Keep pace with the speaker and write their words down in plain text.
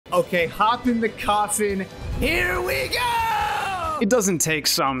Okay, hop in the coffin. Here we go! It doesn't take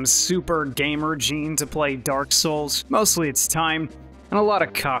some super gamer gene to play Dark Souls. Mostly it's time and a lot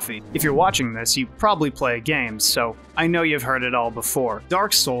of coffee. If you're watching this, you probably play games, so I know you've heard it all before.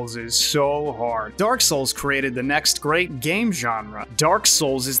 Dark Souls is so hard. Dark Souls created the next great game genre. Dark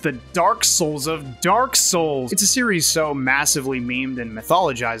Souls is the Dark Souls of Dark Souls. It's a series so massively memed and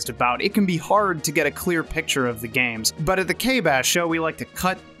mythologized about, it can be hard to get a clear picture of the games. But at the KBash show, we like to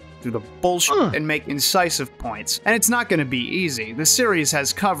cut through the bullshit and make incisive points. And it's not gonna be easy. The series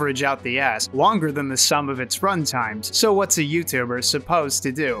has coverage out the ass, longer than the sum of its runtimes. So what's a YouTuber supposed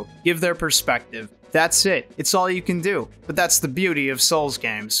to do? Give their perspective. That's it. It's all you can do. But that's the beauty of Souls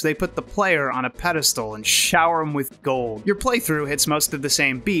games. They put the player on a pedestal and shower him with gold. Your playthrough hits most of the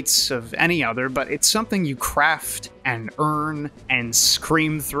same beats of any other, but it's something you craft and earn and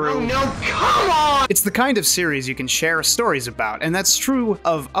scream through. Oh no, come on! It's the kind of series you can share stories about, and that's true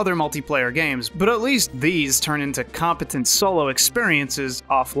of other multiplayer games, but at least these turn into competent solo experiences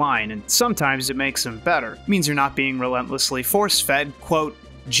offline, and sometimes it makes them better. It means you're not being relentlessly force-fed, quote,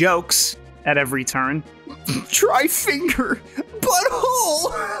 jokes at every turn. Try finger,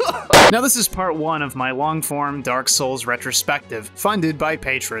 butthole! Now this is part 1 of my long-form Dark Souls retrospective, funded by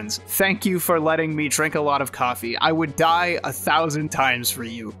patrons. Thank you for letting me drink a lot of coffee. I would die 1,000 times for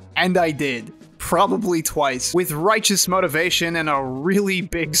you. And I did. Probably twice. With righteous motivation and a really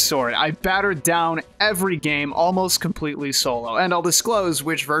big sword, I battered down every game almost completely solo, and I'll disclose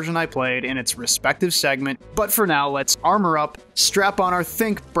which version I played in its respective segment, but for now, let's armor up, strap on our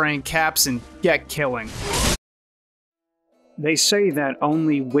think brain caps, and get killing. They say that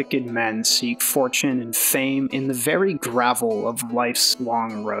only wicked men seek fortune and fame in the very gravel of life's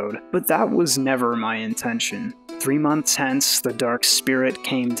long road, but that was never my intention. 3 months hence, the dark spirit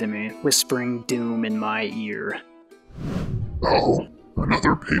came to me, whispering doom in my ear. Oh,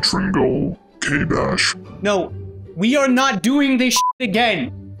 another patron goal, KBash. No, we are not doing this shit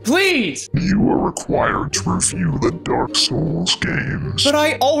again! Please! You are required to review the Dark Souls games. But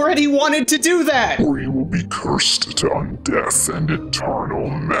I already wanted to do that! Or you will be cursed to undeath and eternal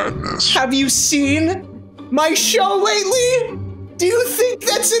madness. Have you seen my show lately? Do you think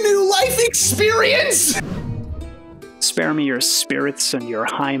that's a new life experience? Spare me your spirits and your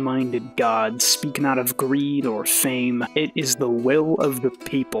high-minded gods. Speak not of greed or fame. It is the will of the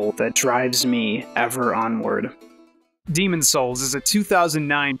people that drives me ever onward. Demon's Souls is a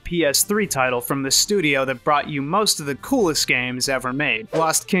 2009 PS3 title from the studio that brought you most of the coolest games ever made.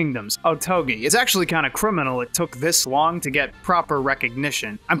 Lost Kingdoms, Otogi. It's actually kind of criminal it took this long to get proper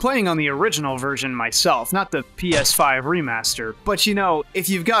recognition. I'm playing on the original version myself, not the PS5 remaster, but you know, if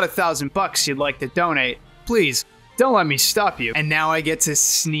you've got $1,000 you'd like to donate, please, don't let me stop you. And now I get to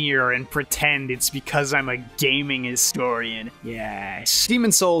sneer and pretend it's because I'm a gaming historian. Yes.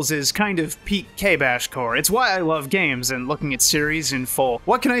 Demon's Souls is kind of peak KBash core. It's why I love games and looking at series in full.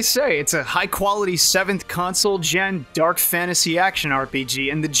 What can I say? It's a high-quality 7th console-gen dark fantasy action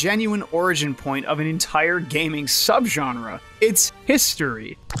RPG and the genuine origin point of an entire gaming subgenre. It's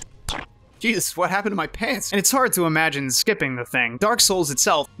history. Jesus, what happened to my pants? And it's hard to imagine skipping the thing. Dark Souls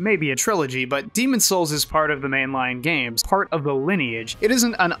itself may be a trilogy, but Demon's Souls is part of the mainline games, part of the lineage. It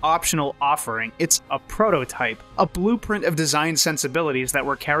isn't an optional offering, it's a prototype, a blueprint of design sensibilities that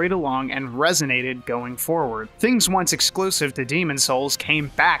were carried along and resonated going forward. Things once exclusive to Demon's Souls came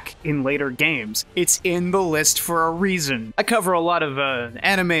back in later games. It's in the list for a reason. I cover a lot of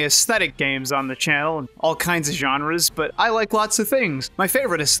anime aesthetic games on the channel, and all kinds of genres, but I like lots of things. My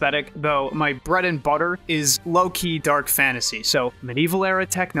favorite aesthetic, though, my bread and butter, is low-key dark fantasy, so medieval-era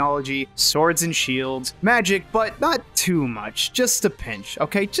technology, swords and shields, magic, but not too much, just a pinch,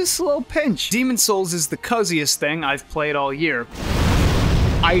 okay? Just a little pinch. Demon's Souls is the coziest thing I've played all year.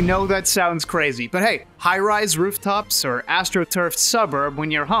 I know that sounds crazy, but hey, high-rise rooftops or astroturfed suburb, when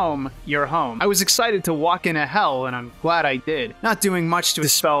you're home, you're home. I was excited to walk into hell, and I'm glad I did. Not doing much to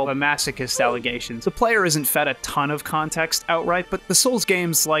dispel the masochist allegations. The player isn't fed a ton of context outright, but the Souls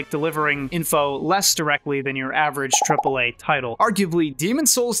games like delivering info less directly than your average AAA title. Arguably,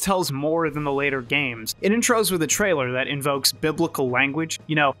 Demon's Souls tells more than the later games. It intros with a trailer that invokes biblical language,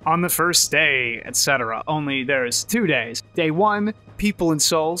 you know, on the first day, etc. Only there's 2 days. Day 1, people and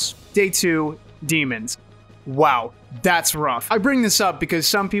souls. Day 2, demons. Wow, that's rough. I bring this up because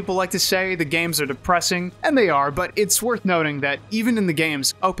some people like to say the games are depressing, and they are, but it's worth noting that even in the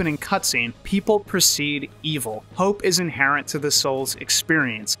game's opening cutscene, people perceive evil. Hope is inherent to the Souls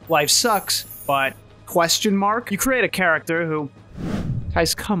experience. Life sucks, but question mark? You create a character who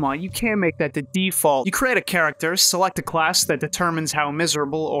Guys, come on, you can't make that the default. You create a character, select a class that determines how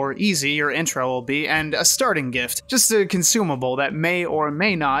miserable or easy your intro will be, and a starting gift. Just a consumable that may or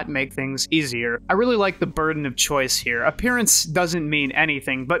may not make things easier. I really like the burden of choice here. Appearance doesn't mean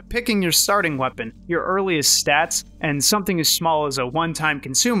anything, but picking your starting weapon, your earliest stats, and something as small as a one-time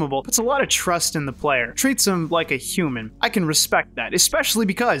consumable puts a lot of trust in the player. Treats them like a human. I can respect that, especially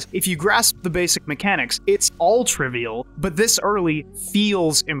because if you grasp the basic mechanics, it's all trivial, but this early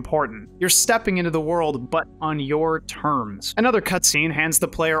feels important. You're stepping into the world, but on your terms. Another cutscene hands the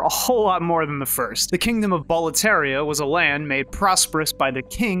player a whole lot more than the first. The kingdom of Obliterating was a land made prosperous by the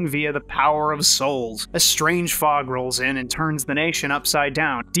king via the power of souls. A strange fog rolls in and turns the nation upside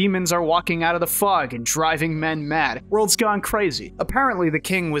down. Demons are walking out of the fog and driving men mad. World's gone crazy. Apparently the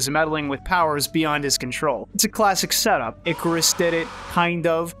king was meddling with powers beyond his control. It's a classic setup. Icarus did it, kind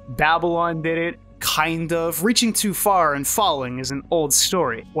of. Babylon did it, kind of. Reaching too far and falling is an old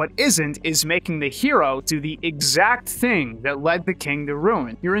story. What isn't is making the hero do the exact thing that led the king to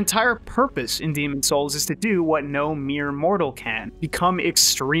ruin. Your entire purpose in Demon Souls is to do what no mere mortal can. Become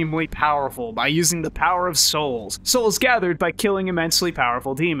extremely powerful by using the power of souls. Souls gathered by killing immensely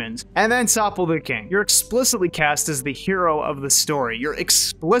powerful demons. And then topple the king. You're explicitly cast as the hero of the story. You're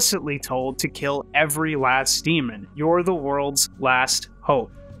explicitly told to kill every last demon. You're the world's last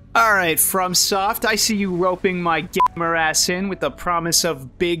hope. Alright, FromSoft, I see you roping my gamer ass in with the promise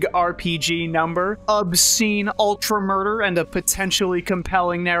of big RPG number, obscene ultra murder, and a potentially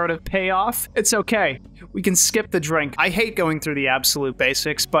compelling narrative payoff. It's okay. We can skip the drink. I hate going through the absolute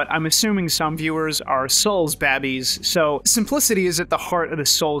basics, but I'm assuming some viewers are Souls babbies, so simplicity is at the heart of the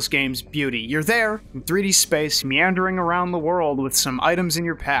Souls game's beauty. You're there, in 3D space, meandering around the world with some items in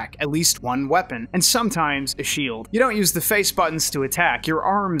your pack, at least one weapon, and sometimes a shield. You don't use the face buttons to attack. Your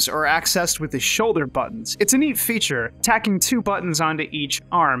arms are accessed with the shoulder buttons. It's a neat feature, tacking 2 buttons onto each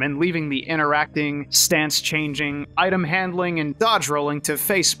arm and leaving the interacting, stance changing, item handling, and dodge rolling to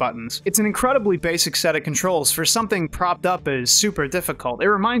face buttons. It's an incredibly basic set of controls for something propped up as super difficult. It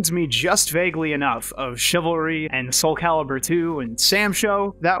reminds me just vaguely enough of Chivalry and Soul Calibur 2 and Sam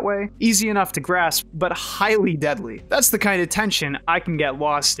Show that way. Easy enough to grasp, but highly deadly. That's the kind of tension I can get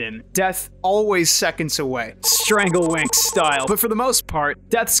lost in. Death always seconds away. Stranglewink style. But for the most part,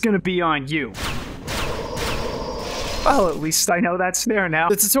 death's gonna be on you. Well, at least I know that's there now.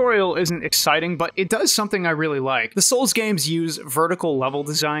 The tutorial isn't exciting, but it does something I really like. The Souls games use vertical level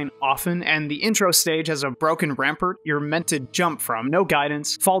design often, and the intro stage has a broken rampart you're meant to jump from. No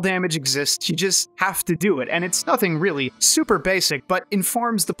guidance, fall damage exists, you just have to do it, and it's nothing really super basic, but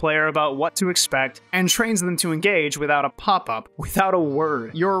informs the player about what to expect and trains them to engage without a pop-up, without a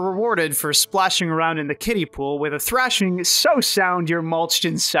word. You're rewarded for splashing around in the kiddie pool with a thrashing so sound you're mulched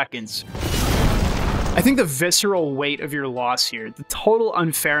in seconds. I think the visceral weight of your loss here, the total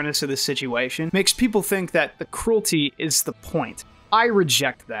unfairness of the situation, makes people think that the cruelty is the point. I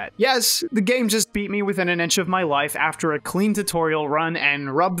reject that. Yes, the game just beat me within an inch of my life after a clean tutorial run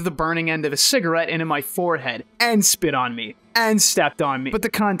and rubbed the burning end of a cigarette into my forehead, and spit on me, and stepped on me. But the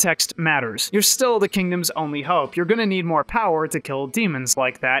context matters. You're still the kingdom's only hope. You're gonna need more power to kill demons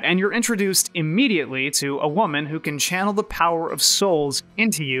like that, and you're introduced immediately to a woman who can channel the power of souls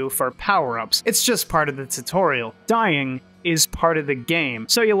into you for power-ups. It's just part of the tutorial. Dying is part of the game,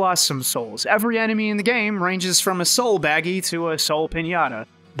 so you lost some souls. Every enemy in the game ranges from a soul baggie to a soul pinata.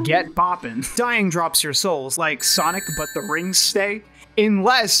 Get boppin'. Dying drops your souls, like Sonic, but the rings stay.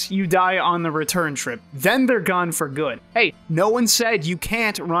 Unless you die on the return trip, then they're gone for good. Hey, no one said you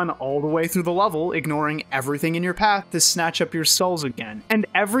can't run all the way through the level, ignoring everything in your path to snatch up your souls again. And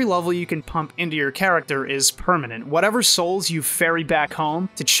every level you can pump into your character is permanent. Whatever souls you ferry back home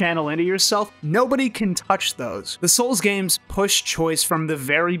to channel into yourself, nobody can touch those. The Souls games push choice from the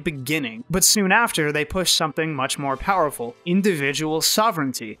very beginning, but soon after they push something much more powerful: individual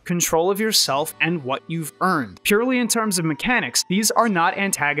sovereignty, control of yourself and what you've earned. Purely in terms of mechanics, these are not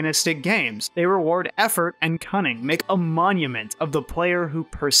antagonistic games. They reward effort and cunning, make a monument of the player who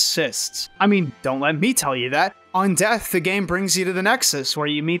persists. I mean, don't let me tell you that. On death, the game brings you to the Nexus, where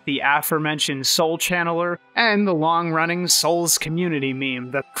you meet the aforementioned Soul Channeler and the long-running Souls community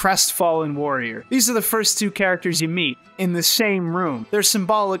meme, the Crestfallen Warrior. These are the first 2 characters you meet in the same room. They're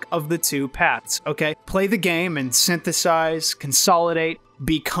symbolic of the 2 paths, okay? Play the game and synthesize, consolidate,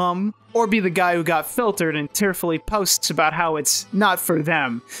 become, or be the guy who got filtered and tearfully posts about how it's not for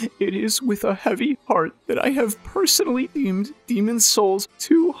them. It is with a heavy heart that I have personally deemed Demon Souls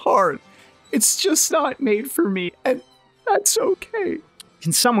too hard. It's just not made for me, and that's okay.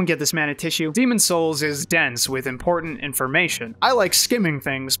 Can someone get this man a tissue? Demon's Souls is dense with important information. I like skimming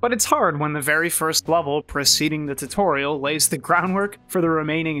things, but it's hard when the very first level preceding the tutorial lays the groundwork for the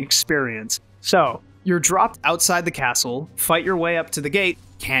remaining experience. So, you're dropped outside the castle, fight your way up to the gate,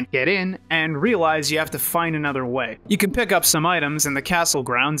 can't get in, and realize you have to find another way. You can pick up some items in the castle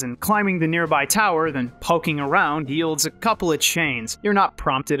grounds, and climbing the nearby tower, then poking around yields a couple of chains. You're not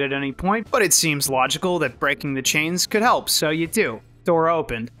prompted at any point, but it seems logical that breaking the chains could help, so you do. Door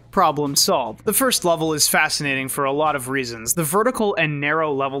opened. Problem solved. The first level is fascinating for a lot of reasons. The vertical and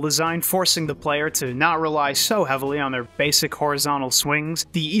narrow level design forcing the player to not rely so heavily on their basic horizontal swings,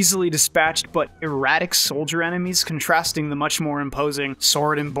 the easily dispatched but erratic soldier enemies contrasting the much more imposing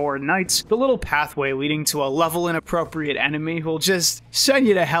sword and board knights, the little pathway leading to a level inappropriate enemy who'll just send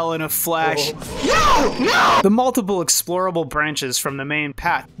you to hell in a flash. No! No! The multiple explorable branches from the main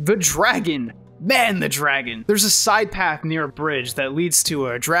path. The dragon! Man, the dragon! There's a side path near a bridge that leads to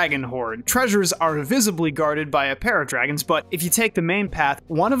a dragon horde. Treasures are visibly guarded by a pair of dragons, but if you take the main path,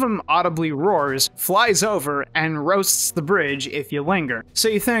 one of them audibly roars, flies over, and roasts the bridge if you linger. So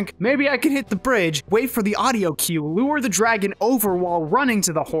you think, maybe I could hit the bridge, wait for the audio cue, lure the dragon over while running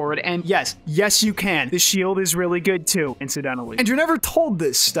to the horde, and yes you can. The shield is really good too, incidentally. And you're never told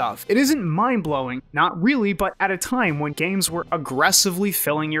this stuff. It isn't mind-blowing, not really, but at a time when games were aggressively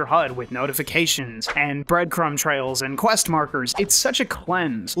filling your HUD with notifications and breadcrumb trails and quest markers. It's such a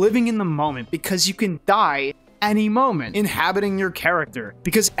cleanse, living in the moment because you can die any moment, inhabiting your character,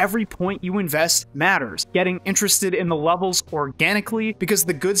 because every point you invest matters, getting interested in the levels organically because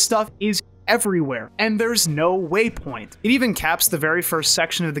the good stuff is everywhere, and there's no waypoint. It even caps the very first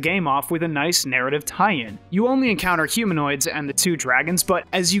section of the game off with a nice narrative tie-in. You only encounter humanoids and the two dragons, but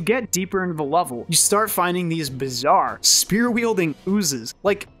as you get deeper into the level, you start finding these bizarre, spear-wielding oozes,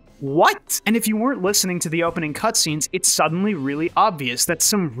 like, what? And if you weren't listening to the opening cutscenes, it's suddenly really obvious that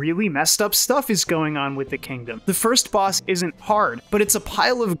some really messed up stuff is going on with the kingdom. The first boss isn't hard, but it's a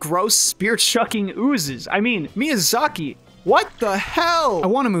pile of gross spear-chucking oozes. I mean, Miyazaki, what the hell? I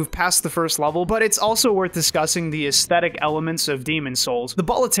want to move past the first level, but it's also worth discussing the aesthetic elements of Demon's Souls. The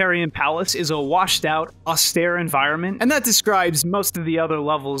Obliterating Palace is a washed-out, austere environment, and that describes most of the other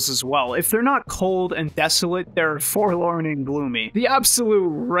levels as well. If they're not cold and desolate, they're forlorn and gloomy. The absolute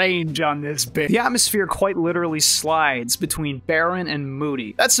range on this bit. The atmosphere quite literally slides between barren and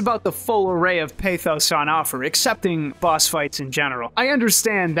moody. That's about the full array of pathos on offer, excepting boss fights in general. I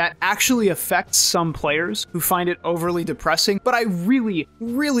understand that actually affects some players who find it overly depressing, but I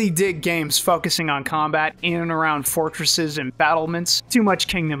really dig games focusing on combat in and around fortresses and battlements. Too much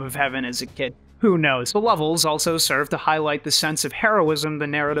Kingdom of Heaven as a kid. Who knows? The levels also serve to highlight the sense of heroism the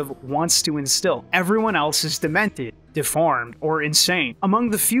narrative wants to instill. Everyone else is demented, deformed, or insane. Among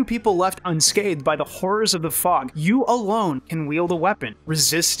the few people left unscathed by the horrors of the fog, you alone can wield a weapon,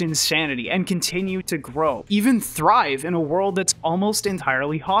 resist insanity, and continue to grow, even thrive in a world that's almost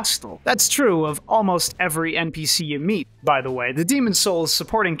entirely hostile. That's true of almost every NPC you meet, by the way. The Demon's Souls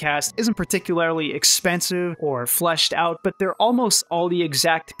supporting cast isn't particularly expensive or fleshed out, but they're almost all the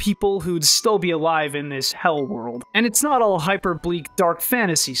exact people who'd still be alive in this hell world. And it's not all hyper-bleak dark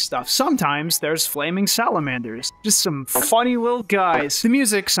fantasy stuff. Sometimes there's flaming salamanders. Just some funny little guys. The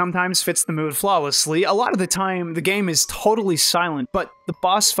music sometimes fits the mood flawlessly. A lot of the time, the game is totally silent, but the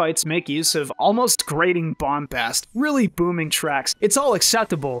boss fights make use of almost grating bombast, really booming tracks. It's all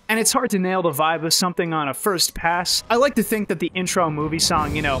acceptable, and it's hard to nail the vibe of something on a first pass. I like to think that the intro movie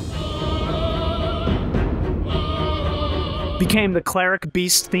song, you know, became the cleric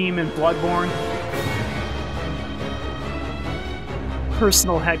beast theme in Bloodborne.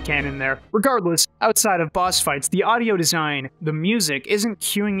 Personal headcanon there. Regardless, outside of boss fights, the audio design, the music, isn't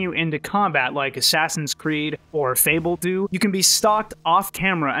cueing you into combat like Assassin's Creed or Fable do. You can be stalked off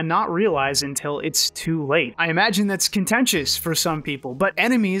camera and not realize until it's too late. I imagine that's contentious for some people, but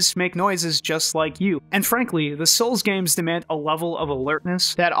enemies make noises just like you. And frankly, the Souls games demand a level of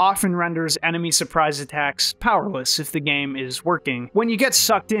alertness that often renders enemy surprise attacks powerless if the game is working. When you get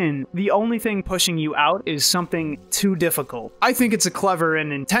sucked in, the only thing pushing you out is something too difficult. I think it's a clever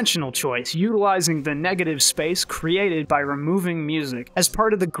and intentional choice, utilizing the negative space created by removing music as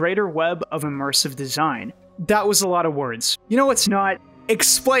part of the greater web of immersive design. That was a lot of words. You know what's not?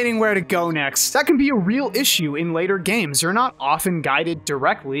 Explaining where to go next. That can be a real issue in later games. You're not often guided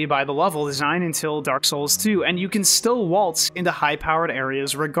directly by the level design until Dark Souls 2, and you can still waltz into high-powered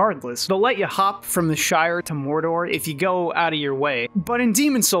areas regardless. They'll let you hop from the Shire to Mordor if you go out of your way. But in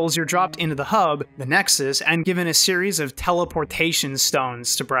Demon's Souls, you're dropped into the hub, the Nexus, and given a series of teleportation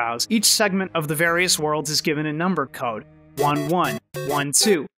stones to browse. Each segment of the various worlds is given a number code. 1-1, 1,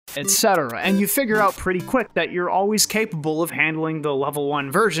 2, etc. And you figure out pretty quick that you're always capable of handling the level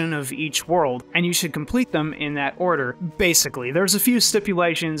 1 version of each world, and you should complete them in that order. Basically, there's a few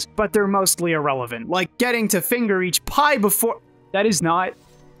stipulations, but they're mostly irrelevant, like getting to finger each pie before— that is not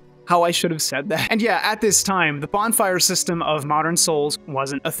how I should have said that. And yeah, at this time, the bonfire system of modern Souls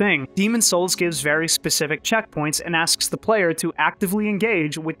wasn't a thing. Demon's Souls gives very specific checkpoints and asks the player to actively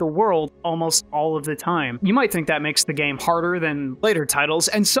engage with the world almost all of the time. You might think that makes the game harder than later titles,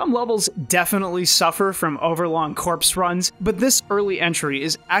 and some levels definitely suffer from overlong corpse runs, but this early entry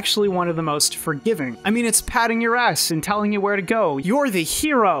is actually one of the most forgiving. I mean, it's patting your ass and telling you where to go. You're the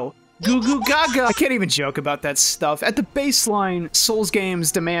hero! Goo goo gaga! I can't even joke about that stuff. At the baseline, Souls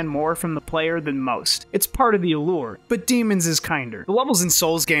games demand more from the player than most. It's part of the allure, but Demons is kinder. The levels in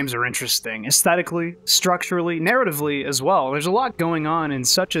Souls games are interesting, aesthetically, structurally, narratively as well. There's a lot going on in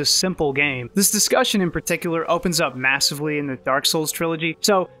such a simple game. This discussion in particular opens up massively in the Dark Souls trilogy,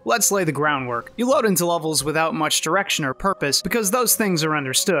 so let's lay the groundwork. You load into levels without much direction or purpose because those things are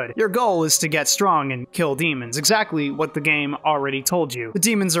understood. Your goal is to get strong and kill demons, exactly what the game already told you. The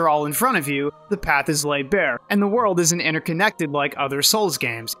demons are all in front of you, the path is laid bare, and the world isn't interconnected like other Souls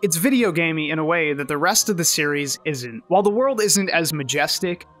games. It's video gamey in a way that the rest of the series isn't. While the world isn't as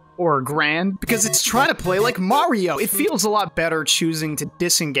majestic or grand, because it's trying to play like Mario, it feels a lot better choosing to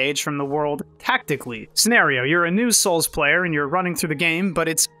disengage from the world tactically. Scenario: you're a new Souls player and you're running through the game, but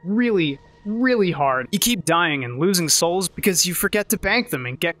it's really hard. You keep dying and losing souls because you forget to bank them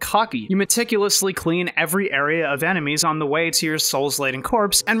and get cocky. You meticulously clean every area of enemies on the way to your souls-laden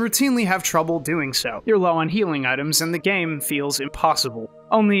corpse and routinely have trouble doing so. You're low on healing items and the game feels impossible.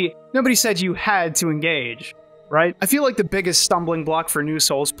 Only, nobody said you had to engage, right? I feel like the biggest stumbling block for new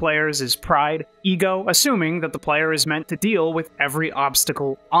Souls players is pride, ego, assuming that the player is meant to deal with every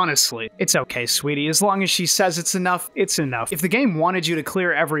obstacle honestly. It's okay, sweetie, as long as she says it's enough, it's enough. If the game wanted you to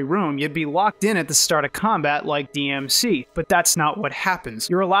clear every room, you'd be locked in at the start of combat like DMC, but that's not what happens.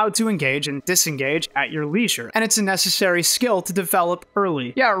 You're allowed to engage and disengage at your leisure, and it's a necessary skill to develop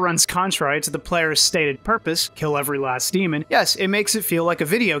early. Yeah, it runs contrary to the player's stated purpose, kill every last demon. Yes, it makes it feel like a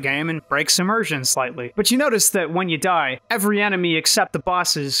video game and breaks immersion slightly. But you notice that when you die, every enemy except the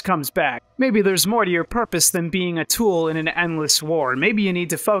bosses comes back. Maybe there's more to your purpose than being a tool in an endless war. Maybe you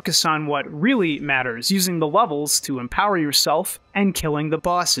need to focus on what really matters, using the levels to empower yourself and killing the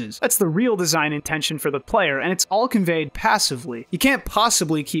bosses. That's the real design intention for the player, and it's all conveyed passively. You can't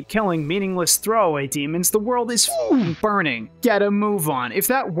possibly keep killing meaningless throwaway demons. The world is burning. Get a move on. If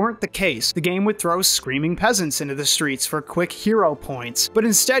that weren't the case, the game would throw screaming peasants into the streets for quick hero points, but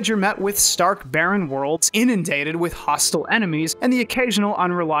instead you're met with stark, barren worlds inundated with hostile enemies and the occasional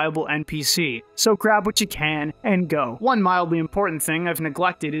unreliable NPC. So grab what you can and go. One mildly important thing I've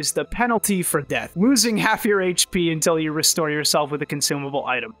neglected is the penalty for death. Losing half your HP until you restore yourself with a consumable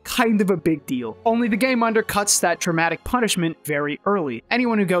item. Kind of a big deal. Only the game undercuts that traumatic punishment very early.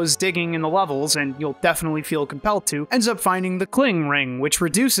 Anyone who goes digging in the levels, and you'll definitely feel compelled to, ends up finding the Cling Ring, which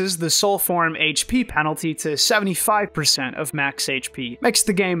reduces the soul form HP penalty to 75% of max HP. Makes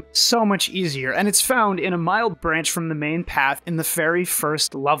the game so much easier, and it's found in a mild branch from the main path in the very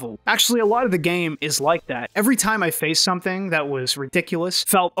first level. Actually, a lot of the game is like that. Every time I faced something that was ridiculous,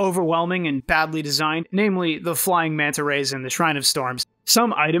 felt overwhelming and badly designed, namely the flying manta rays and the Shrine of Storms,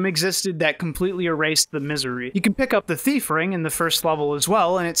 some item existed that completely erased the misery. You can pick up the Thief Ring in the first level as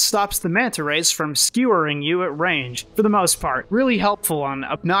well, and it stops the manta rays from skewering you at range. For the most part, really helpful on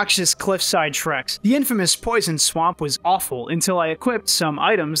obnoxious cliffside treks. The infamous Poison Swamp was awful until I equipped some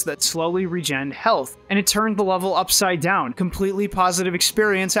items that slowly regen health, and it turned the level upside down. Completely positive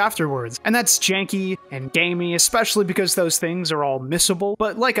experience afterwards. And that's janky and gamey, especially because those things are all missable.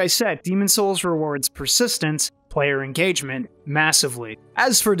 But like I said, Demon's Souls rewards persistence, player engagement, massively.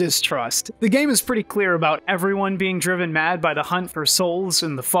 As for distrust, the game is pretty clear about everyone being driven mad by the hunt for souls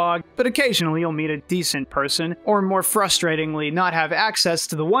in the fog, but occasionally you'll meet a decent person, or more frustratingly, not have access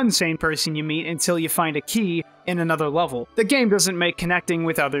to the one sane person you meet until you find a key in another level. The game doesn't make connecting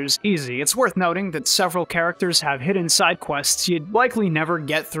with others easy. It's worth noting that several characters have hidden side quests you'd likely never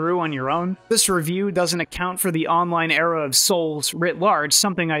get through on your own. This review doesn't account for the online era of Souls writ large,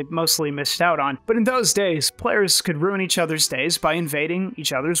 something I mostly missed out on, but in those days, players could ruin each other's days by invading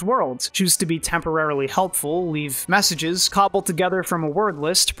each other's worlds, choose to be temporarily helpful, leave messages cobbled together from a word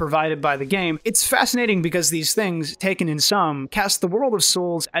list provided by the game. It's fascinating because these things, taken in sum, cast the world of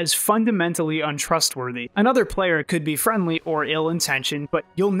Souls as fundamentally untrustworthy. Another player could be friendly or ill-intentioned, but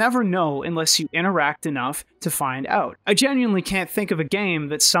you'll never know unless you interact enough to find out. I genuinely can't think of a game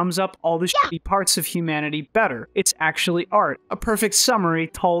that sums up all the shitty parts of humanity better. It's actually art, a perfect summary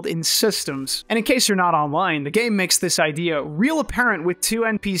told in systems. And in case you're not online, the game makes this idea real apparent with two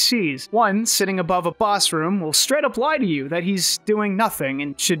NPCs. One, sitting above a boss room, will straight up lie to you that he's doing nothing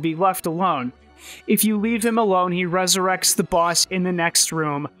and should be left alone. If you leave him alone, he resurrects the boss in the next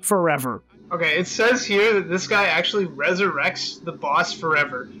room forever. Okay, it says here that this guy actually resurrects the boss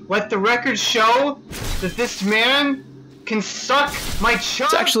forever. Let the record show that this man can suck my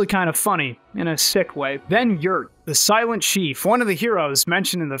chunk. It's actually kind of funny, in a sick way. Then Yurt, the Silent Chief, one of the heroes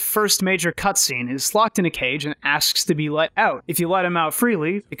mentioned in the first major cutscene, is locked in a cage and asks to be let out. If you let him out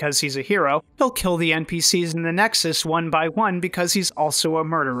freely, because he's a hero, he'll kill the NPCs in the Nexus one by one because he's also a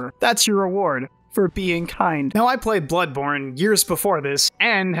murderer. That's your reward for being kind. Now, I played Bloodborne years before this,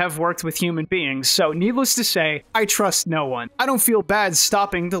 and have worked with human beings, so needless to say, I trust no one. I don't feel bad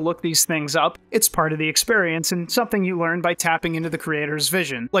stopping to look these things up. It's part of the experience, and something you learn by tapping into the creator's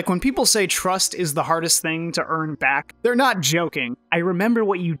vision. Like, when people say trust is the hardest thing to earn back, they're not joking. I remember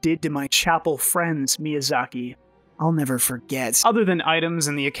what you did to my chapel friends, Miyazaki. I'll never forget. Other than items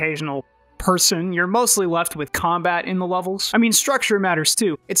and the occasional person, you're mostly left with combat in the levels. I mean, structure matters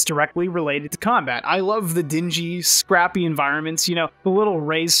too. It's directly related to combat. I love the dingy, scrappy environments, you know, the little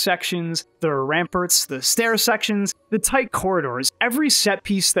raised sections, the ramparts, the stair sections, the tight corridors, every set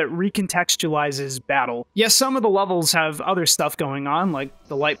piece that recontextualizes battle. Yes, some of the levels have other stuff going on, like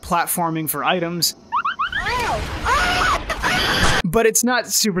the light platforming for items, but it's not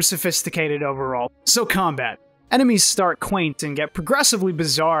super sophisticated overall. So combat. Enemies start quaint and get progressively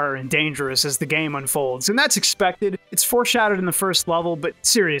bizarre and dangerous as the game unfolds, and that's expected. It's foreshadowed in the first level, but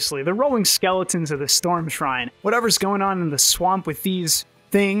seriously, the rolling skeletons of the Storm Shrine, whatever's going on in the swamp with these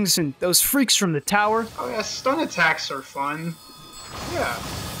things and those freaks from the tower. Oh yeah, stun attacks are fun. Yeah.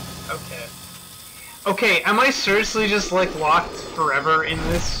 Okay. Okay, am I seriously just like locked forever in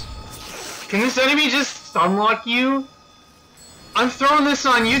this? Can this enemy just stunlock you? I'm throwing this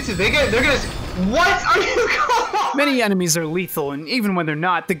on YouTube. They're gonna. What are you going on? Many enemies are lethal, and even when they're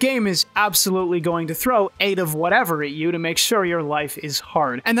not, the game is absolutely going to throw 8 of whatever at you to make sure your life is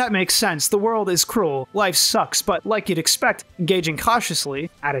hard. And that makes sense. The world is cruel, life sucks, but like you'd expect, engaging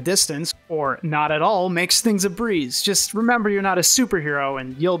cautiously, at a distance, or not at all, makes things a breeze. Just remember you're not a superhero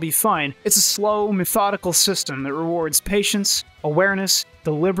and you'll be fine. It's a slow, methodical system that rewards patience, awareness,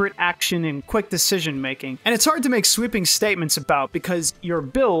 deliberate action, and quick decision-making. And it's hard to make sweeping statements about because your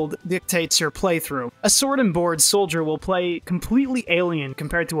build dictates your playthrough. A sword and board soldier will play completely alien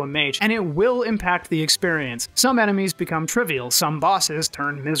compared to a mage, and it will impact the experience. Some enemies become trivial, some bosses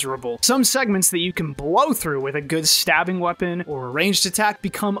turn miserable. Some segments that you can blow through with a good stabbing weapon or a ranged attack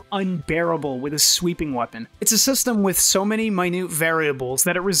become unbearable with a sweeping weapon. It's a system with so many minute variables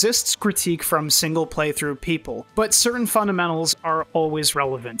that it resists critique from single playthrough people, but certain fundamentals are always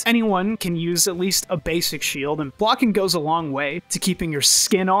relevant. Anyone can use at least a basic shield, and blocking goes a long way to keeping your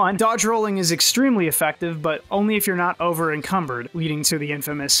skin on. Dodge rolling is extremely effective, but only if you're not over-encumbered, leading to the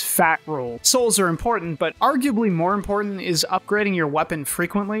infamous fat roll. Souls are important, but arguably more important is upgrading your weapon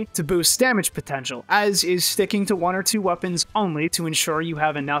frequently to boost damage potential, as is sticking to 1 or 2 weapons only to ensure you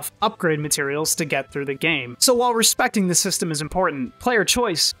have enough upgrade materials to get through the game. So while respecting the system is important, player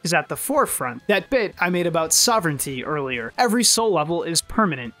choice is at the forefront. That bit I made about sovereignty earlier. Every soul level is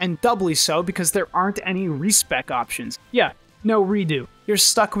permanent, and doubly so because there aren't any respec options. Yeah, no redo. You're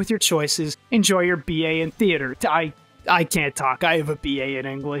stuck with your choices. Enjoy your BA in theater. I can't talk, I have a BA in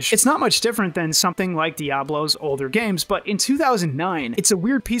English. It's not much different than something like Diablo's older games, but in 2009, it's a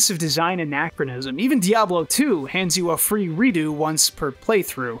weird piece of design anachronism. Even Diablo 2 hands you a free redo once per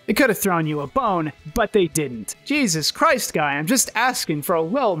playthrough. It could have thrown you a bone, but they didn't. Jesus Christ, guy, I'm just asking for a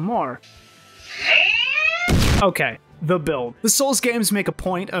little more. Okay. The build. The Souls games make a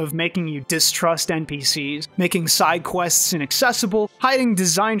point of making you distrust NPCs, making side quests inaccessible, hiding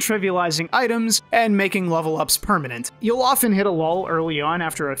design trivializing items, and making level ups permanent. You'll often hit a lull early on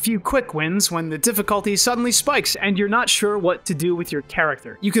after a few quick wins when the difficulty suddenly spikes and you're not sure what to do with your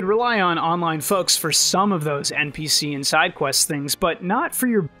character. You could rely on online folks for some of those NPC and side quest things, but not for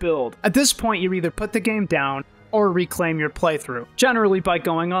your build. At this point, you either put the game down or reclaim your playthrough, generally by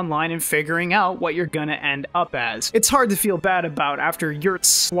going online and figuring out what you're gonna end up as. It's hard to feel bad about after Yurt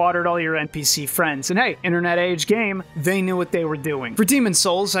slaughtered all your NPC friends, and hey, internet age game, they knew what they were doing. For Demon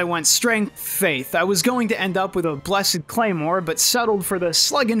Souls, I went strength, faith. I was going to end up with a blessed claymore, but settled for the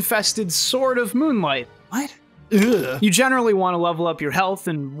slug-infested Sword of Moonlight. What? Ugh. You generally want to level up your health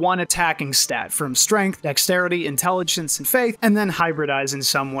and one attacking stat from strength, dexterity, intelligence, and faith, and then hybridize in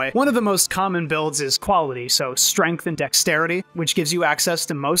some way. One of the most common builds is quality, so strength and dexterity, which gives you access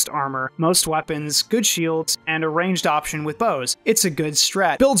to most armor, most weapons, good shields, and a ranged option with bows. It's a good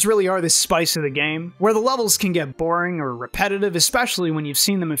strat. Builds really are the spice of the game, where the levels can get boring or repetitive, especially when you've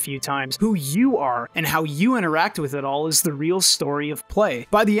seen them a few times. Who you are and how you interact with it all is the real story of play.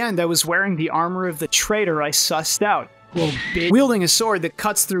 By the end, I was wearing the armor of the traitor I sussed out. Well, wielding a sword that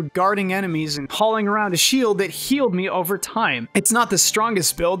cuts through guarding enemies and hauling around a shield that healed me over time. It's not the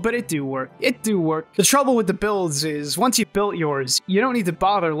strongest build, but it do work. It do work. The trouble with the builds is, once you've built yours, you don't need to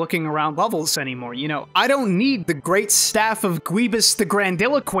bother looking around levels anymore. You know, I don't need the great staff of Guibus the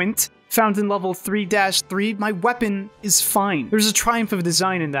Grandiloquent. Found in level 3-3, my weapon is fine. There's a triumph of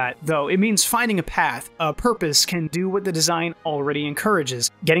design in that, though. It means finding a path, a purpose can do what the design already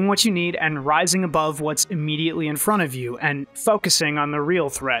encourages, getting what you need and rising above what's immediately in front of you, and focusing on the real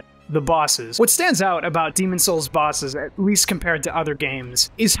threat. The bosses. What stands out about Demon's Souls bosses, at least compared to other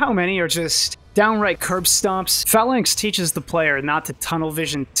games, is how many are just downright curb stomps. Phalanx teaches the player not to tunnel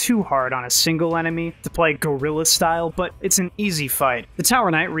vision too hard on a single enemy, to play guerrilla style, but it's an easy fight. The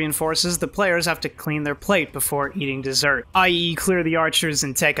Tower Knight reinforces the players have to clean their plate before eating dessert, i.e. clear the archers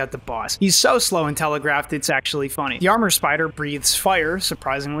and take out the boss. He's so slow and telegraphed it's actually funny. The Armor Spider breathes fire,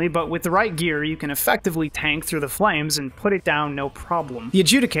 surprisingly, but with the right gear you can effectively tank through the flames and put it down no problem. The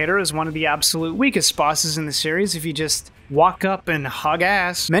Adjudicator is one of the absolute weakest bosses in the series if you just walk up and hug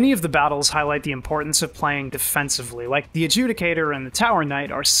ass. Many of the battles highlight the importance of playing defensively, like the Adjudicator and the Tower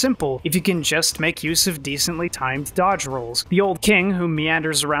Knight are simple if you can just make use of decently timed dodge rolls. The Old King, who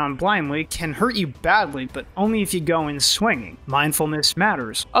meanders around blindly, can hurt you badly, but only if you go in swinging. Mindfulness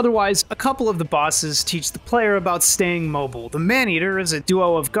matters. Otherwise, a couple of the bosses teach the player about staying mobile. The Maneater is a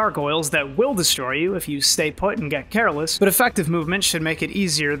duo of gargoyles that will destroy you if you stay put and get careless, but effective movement should make it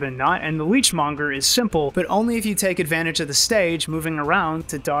easier than not, and the Leechmonger is simple, but only if you take advantage of the stage, moving around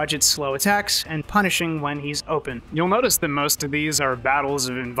to dodge its slow attacks and punishing when he's open. You'll notice that most of these are battles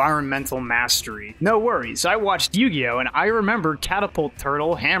of environmental mastery. No worries, I watched Yu-Gi-Oh! And I remember Catapult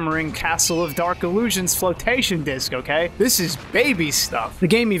Turtle hammering Castle of Dark Illusions flotation disc, okay? This is baby stuff. The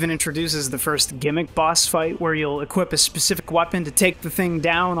game even introduces the first gimmick boss fight where you'll equip a specific weapon to take the thing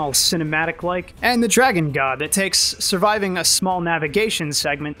down all cinematic-like, and the Dragon God that takes surviving a small navigation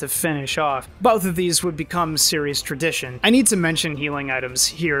segment to finish off. Both of these would become series tradition. I need to mention healing items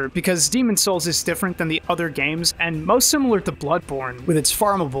here, because Demon's Souls is different than the other games, and most similar to Bloodborne, with its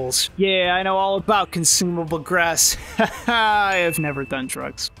farmables. Yeah, I know all about consumable grass. I have never done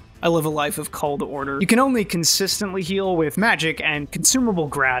drugs. I live a life of cold order. You can only consistently heal with magic and consumable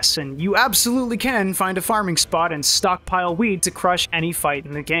grass, and you absolutely can find a farming spot and stockpile weed to crush any fight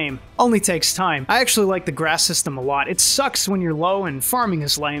in the game. Only takes time. I actually like the grass system a lot. It sucks when you're low and farming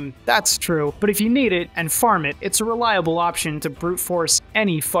is lame, that's true, but if you need it and farm it, it's a reliable option to brute force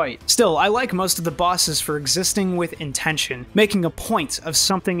any fight. Still, I like most of the bosses for existing with intention, making a point of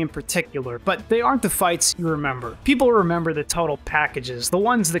something in particular, but they aren't the fights you remember. People remember the total packages, the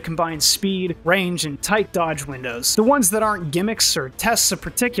ones that combine speed, range, and tight dodge windows. The ones that aren't gimmicks or tests of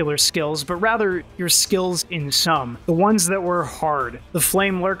particular skills, but rather your skills in sum. The ones that were hard. The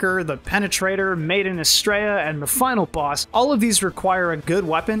Flame Lurker, the Penetrator, Maiden Estrella, and the final boss, all of these require a good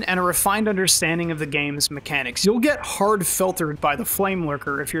weapon and a refined understanding of the game's mechanics. You'll get hard filtered by the Flame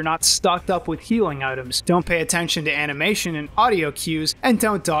Lurker if you're not stocked up with healing items, don't pay attention to animation and audio cues, and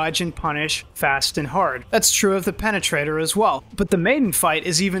don't dodge and punish fast and hard. That's true of the Penetrator as well. But the Maiden fight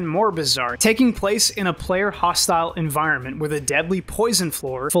is even more bizarre, taking place in a player-hostile environment with a deadly poison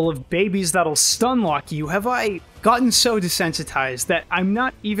floor full of babies that'll stun-lock you. Have I gotten so desensitized that I'm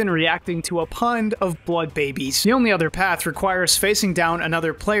not even reacting to a pond of blood babies? The only other path requires facing down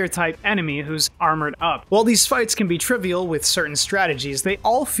another player-type enemy who's armored up. While these fights can be trivial with certain strategies, they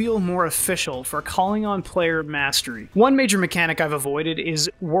all feel more official for calling on player mastery. One major mechanic I've avoided is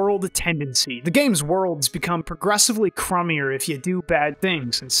world tendency. The game's worlds become progressively crummier if you do bad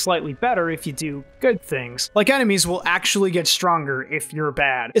things, and slightly better if you do good things. Like, enemies will actually get stronger if you're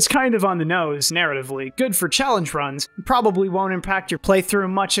bad. It's kind of on the nose, narratively. Good for challenge runs, probably won't impact your playthrough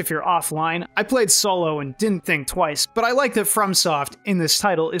much if you're offline. I played solo and didn't think twice, but I like that FromSoft, in this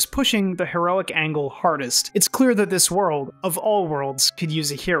title, is pushing the heroic angle hardest. It's clear that this world, of all worlds, could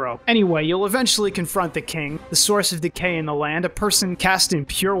use a hero. Anyway, you'll eventually confront the king, the source of decay in the land, a person cast in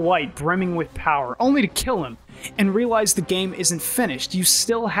pure white, brimming with power, only to kill him. and realize the game isn't finished. You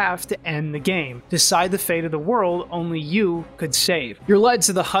still have to end the game. Decide the fate of the world only you could save. You're led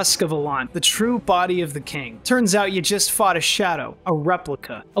to the husk of Allant, the true body of the king. Turns out you just fought a shadow, a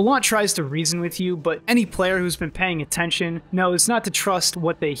replica. Allant tries to reason with you, but any player who's been paying attention knows not to trust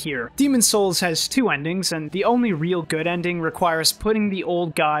what they hear. Demon's Souls has two endings, and the only real good ending requires putting the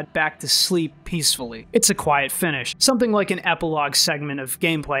old god back to sleep peacefully. It's a quiet finish, something like an epilogue segment of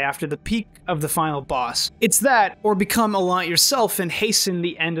gameplay after the peak of the final boss. It's that, or become Allant yourself and hasten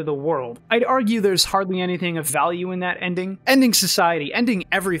the end of the world. I'd argue there's hardly anything of value in that ending. Ending society, ending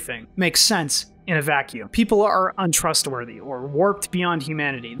everything, makes sense in a vacuum. People are untrustworthy or warped beyond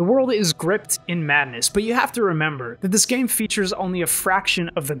humanity. The world is gripped in madness, but you have to remember that this game features only a fraction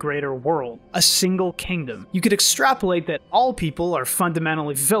of the greater world, a single kingdom. You could extrapolate that all people are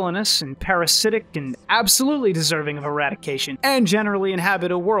fundamentally villainous and parasitic and absolutely deserving of eradication, and generally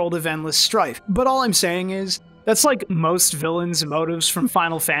inhabit a world of endless strife. But all I'm saying is, that's like most villains' motives from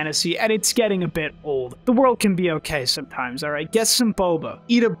Final Fantasy, and it's getting a bit old. The world can be okay sometimes, alright? Get some boba,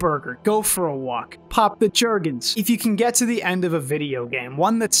 eat a burger, go for a walk, pop the Jergens. If you can get to the end of a video game,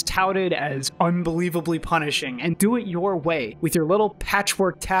 one that's touted as unbelievably punishing, and do it your way, with your little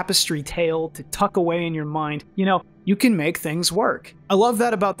patchwork tapestry tale to tuck away in your mind, you know, you can make things work. I love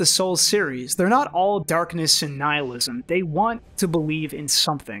that about the Souls series. They're not all darkness and nihilism. They want to believe in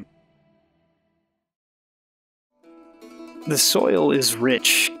something. The soil is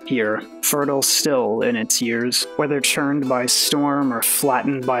rich here, fertile still in its years. Whether churned by storm or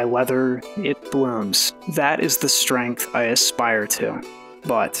flattened by leather, it blooms. That is the strength I aspire to.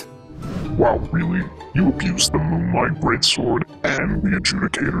 But... Wow, really? You abused the Moonlight Greatsword and the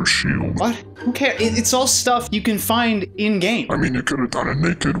Adjudicator's shield. What? Who cares? It's all stuff you can find in-game. I mean, you could have done it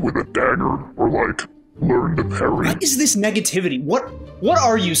naked with a dagger, or like, learn to parry. What is this negativity? What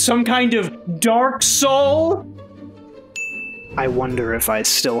are you, some kind of dark soul? I wonder if I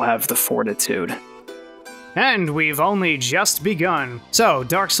still have the fortitude. And we've only just begun. So,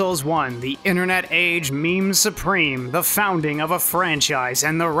 Dark Souls 1, the internet age meme supreme, the founding of a franchise,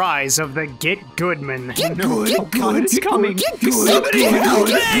 and the rise of the Get Goodman. Get good, It's coming. Get good, somebody help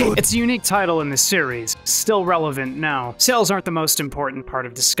me! It's a unique title in the series, still relevant now. Sales aren't the most important part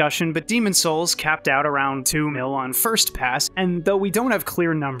of discussion, but Demon's Souls capped out around 2 mil on first pass, and though we don't have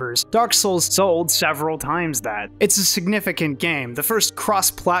clear numbers, Dark Souls sold several times that. It's a significant game, the first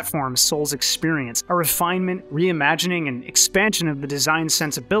cross-platform Souls experience, a refined reimagining, and expansion of the design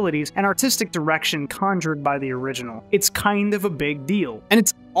sensibilities and artistic direction conjured by the original. It's kind of a big deal. And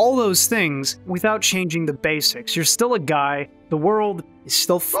it's all those things without changing the basics. You're still a guy, the world is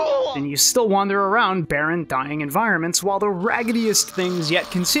still full, and you still wander around barren, dying environments while the raggediest things yet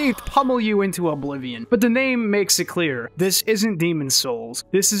conceived pummel you into oblivion. But the name makes it clear, this isn't Demon's Souls,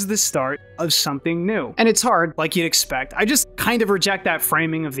 this is the start of something new. And it's hard, like you'd expect. I just kind of reject that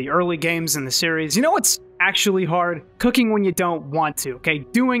framing of the early games in the series. You know what's actually hard? Cooking when you don't want to, okay?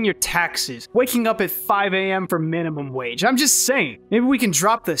 Doing your taxes. Waking up at 5 AM for minimum wage. I'm just saying. Maybe we can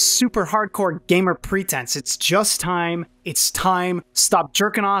drop the super hardcore gamer pretense. It's just time. It's time. Stop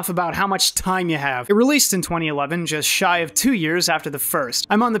jerking off about how much time you have. It released in 2011, just shy of 2 years after the first.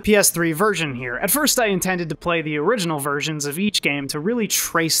 I'm on the PS3 version here. At first I intended to play the original versions of each game to really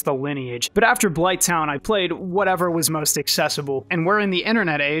trace the lineage, but after Blighttown I played whatever was most accessible, and we're in the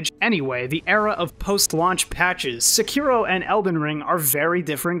internet age anyway, the era of post-launch patches. Sekiro and Elden Ring are very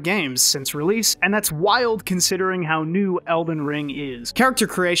different games since release, and that's wild considering how new Elden Ring is. Character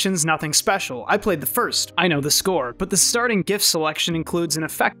creation's nothing special. I played the first. I know the score, but the starting gift selection includes an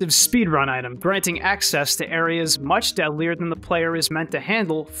effective speedrun item, granting access to areas much deadlier than the player is meant to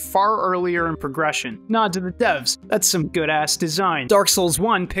handle far earlier in progression. Nod to the devs, that's some good-ass design. Dark Souls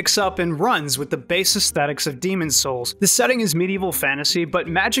 1 picks up and runs with the base aesthetics of Demon's Souls. The setting is medieval fantasy, but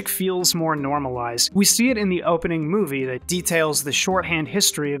magic feels more normalized. We see it in the opening movie that details the shorthand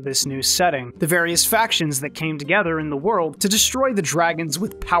history of this new setting, the various factions that came together in the world to destroy the dragons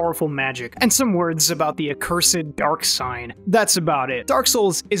with powerful magic, and some words about the accursed dark sign. That's about it. Dark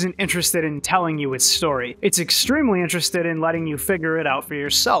Souls isn't interested in telling you its story. It's extremely interested in letting you figure it out for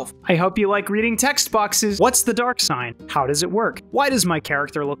yourself. I hope you like reading text boxes. What's the dark sign? How does it work? Why does my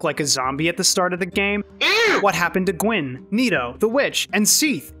character look like a zombie at the start of the game? What happened to Gwyn, Nito, the witch, and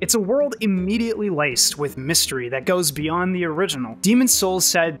Seath? It's a world immediately laced with mystery that goes beyond the original. Demon's Souls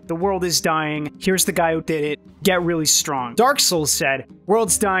said, the world is dying, here's the guy who did it, get really strong. Dark Souls said,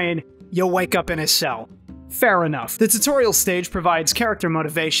 world's dying, you'll wake up in a cell. Fair enough. The tutorial stage provides character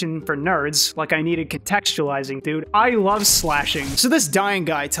motivation for nerds, like I needed contextualizing, dude. I love slashing. So this dying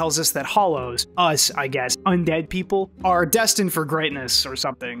guy tells us that hollows, us, I guess, undead people, are destined for greatness or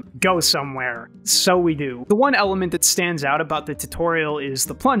something. Go somewhere. So we do. The one element that stands out about the tutorial is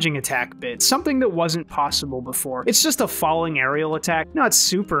the plunging attack bit, something that wasn't possible before. It's just a falling aerial attack, not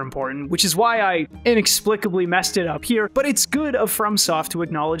super important, which is why I inexplicably messed it up here, but it's good of FromSoft to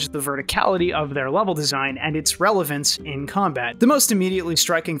acknowledge the verticality of their level design and its relevance in combat. The most immediately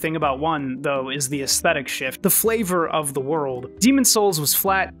striking thing about 1, though, is the aesthetic shift, the flavor of the world. Demon's Souls was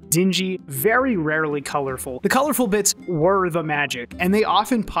flat, dingy, very rarely colorful. The colorful bits were the magic, and they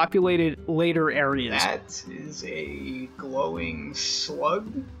often populated later areas. That is a glowing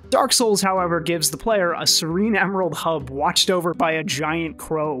slug? Dark Souls, however, gives the player a serene emerald hub watched over by a giant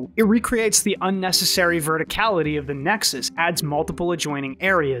crow. It recreates the unnecessary verticality of the Nexus, adds multiple adjoining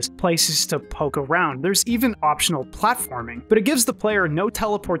areas, places to poke around. There's even optional platforming, but it gives the player no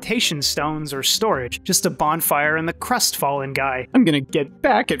teleportation stones or storage, just a bonfire and the crestfallen guy. I'm gonna get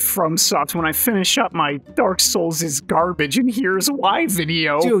back at FromSoft when I finish up my Dark Souls is garbage and here's why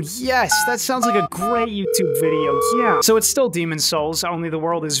video. Dude, yes, that sounds like a great YouTube video, yeah. So it's still Demon's Souls, only the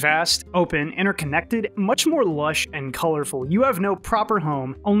world is vast, open, interconnected, much more lush and colorful. You have no proper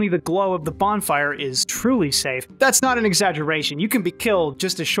home, only the glow of the bonfire is truly safe. That's not an exaggeration, you can be killed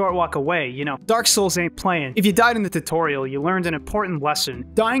just a short walk away, you know. Dark Souls ain't playing. If you died in the tutorial, you learned an important lesson.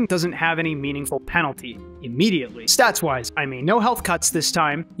 Dying doesn't have any meaningful penalty. Immediately. Stats-wise, I mean, no health cuts this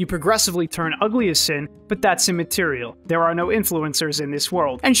time, you progressively turn ugly as sin, but that's immaterial. There are no influencers in this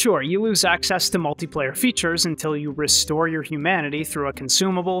world. And sure, you lose access to multiplayer features until you restore your humanity through a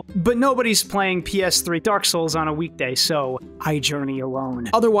consumable, but nobody's playing PS3 Dark Souls on a weekday, so I journey alone.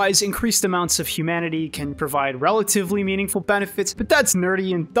 Otherwise, increased amounts of humanity can provide relatively meaningful benefits, but that's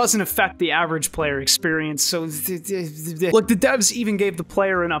nerdy and doesn't affect the average player experience, so look, the devs even gave the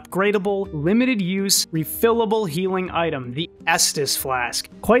player an upgradable, limited use, refillable healing item, the Estus Flask.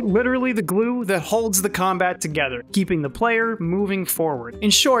 Quite literally the glue that holds the combat together, keeping the player moving forward. In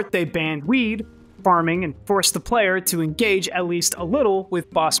short, they banned weed, farming, and force the player to engage at least a little with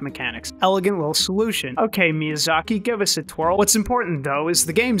boss mechanics. Elegant little solution. Okay, Miyazaki, give us a twirl. What's important, though, is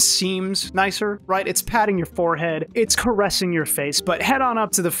the game seems nicer, right? It's patting your forehead, it's caressing your face, but head on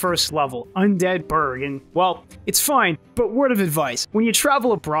up to the first level, Undead Burg, and, well, it's fine, but word of advice, when you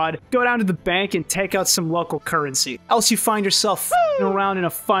travel abroad, go down to the bank and take out some local currency, else you find yourself around in a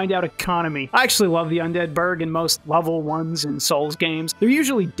find-out economy. I actually love the Undead Burg in most level 1s in Souls games. They're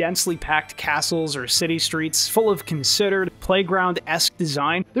usually densely packed castles or city streets, full of considered, playground-esque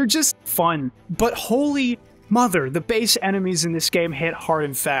design. They're just fun. But holy mother, the base enemies in this game hit hard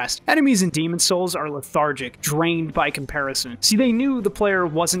and fast. Enemies in Demon's Souls are lethargic, drained by comparison. See, they knew the player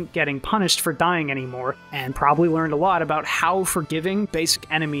wasn't getting punished for dying anymore, and probably learned a lot about how forgiving basic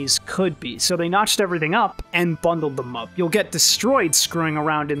enemies could be, so they notched everything up and bundled them up. You'll get destroyed screwing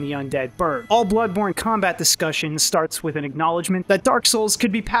around in the Undead Burg. All Bloodborne combat discussion starts with an acknowledgement that Dark Souls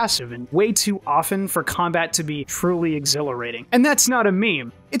could be passive, and way too often for combat to be truly exhilarating. And that's not a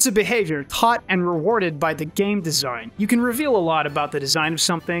meme. It's a behavior taught and rewarded by the game design. You can reveal a lot about the design of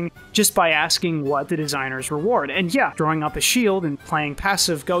something just by asking what the designers reward. And yeah, drawing up a shield and playing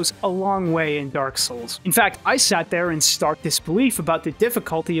passive goes a long way in Dark Souls. In fact, I sat there in stark disbelief about the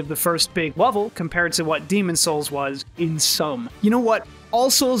difficulty of the first big level compared to what Demon's Souls was in some. You know what? All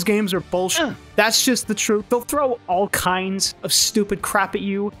Souls games are bullshit. That's just the truth. They'll throw all kinds of stupid crap at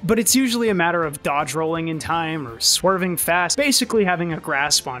you, but it's usually a matter of dodge rolling in time or swerving fast, basically having a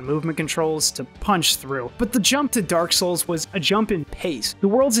grasp on movement controls to punch through. But the jump to Dark Souls was a jump in pace. The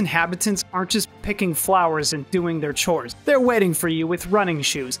world's inhabitants aren't just picking flowers and doing their chores. They're waiting for you with running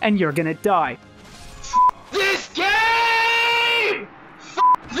shoes, and you're gonna die. This game!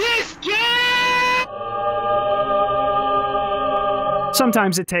 This game!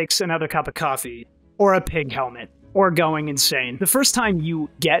 Sometimes it takes another cup of coffee, or a pig helmet, or going insane. The first time you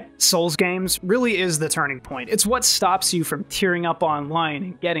get Souls games really is the turning point. It's what stops you from tearing up online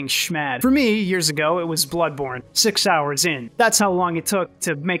and getting schmad. For me, years ago, it was Bloodborne, 6 hours in. That's how long it took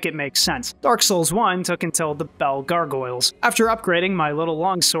to make it make sense. Dark Souls 1 took until the Bell Gargoyles. After upgrading my little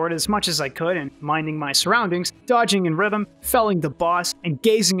longsword as much as I could and minding my surroundings, dodging in rhythm, felling the boss, and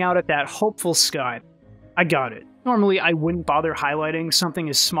gazing out at that hopeful sky, I got it. Normally, I wouldn't bother highlighting something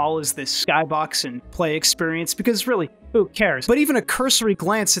as small as this skybox and play experience because really, who cares? But even a cursory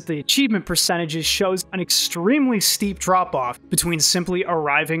glance at the achievement percentages shows an extremely steep drop-off between simply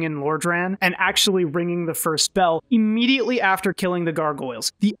arriving in Lordran and actually ringing the first bell immediately after killing the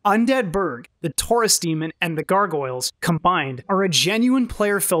gargoyles. The Undead Berg, the Taurus Demon, and the gargoyles combined are a genuine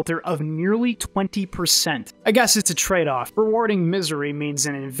player filter of nearly 20%. I guess it's a trade-off. Rewarding misery means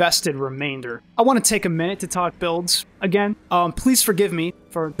an invested remainder. I want to take a minute to talk builds again. Please forgive me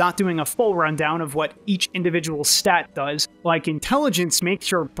for not doing a full rundown of what each individual stat does. Like intelligence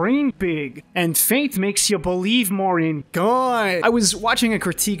makes your brain big, and faith makes you believe more in God. I was watching a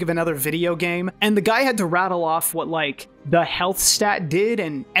critique of another video game, and the guy had to rattle off what, like, the health stat did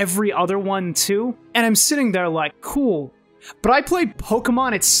and every other one too, and I'm sitting there like, cool. But I played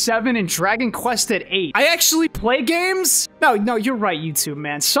Pokemon at 7 and Dragon Quest at 8. I actually play games? No, you're right, YouTube,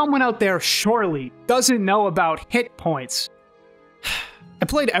 man. Someone out there surely doesn't know about hit points. I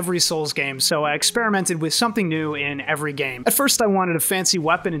played every Souls game, so I experimented with something new in every game. At first I wanted a fancy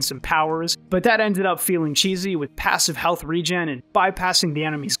weapon and some powers, but that ended up feeling cheesy with passive health regen and bypassing the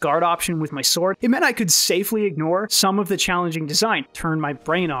enemy's guard option with my sword. It meant I could safely ignore some of the challenging design, turn my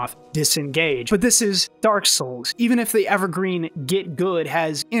brain off, disengage. But this is Dark Souls. Even if the evergreen get good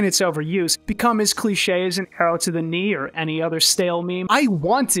has, in its overuse, become as cliche as an arrow to the knee or any other stale meme, I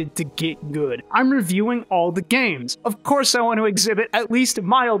wanted to get good. I'm reviewing all the games. Of course I want to exhibit at least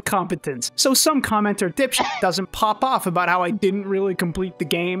mild competence, so some commenter dipshit doesn't pop off about how I didn't really complete the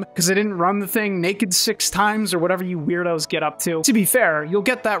game because I didn't run the thing naked 6 times or whatever you weirdos get up to. To be fair, you'll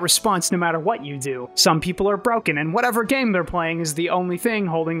get that response no matter what you do. Some people are broken, and whatever game they're playing is the only thing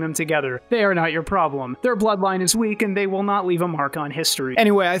holding them together. They are not your problem. Their bloodline is weak, and they will not leave a mark on history.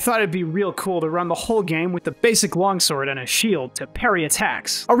 Anyway, I thought it'd be real cool to run the whole game with the basic longsword and a shield to parry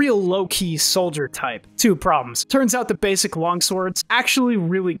attacks. A real low-key soldier type. 2 problems. Turns out the basic longsword's actually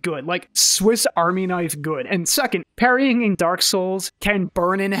really good, like Swiss Army knife good. And second, parrying in Dark Souls can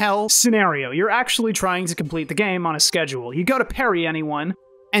burn in hell. Scenario, you're actually trying to complete the game on a schedule. You go to parry anyone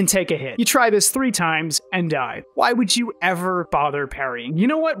and take a hit. You try this 3 times and die. Why would you ever bother parrying? You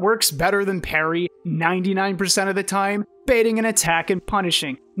know what works better than parry 99% of the time? Baiting an attack and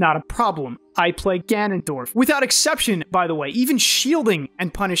punishing. Not a problem. I play Ganondorf. Without exception, by the way, even shielding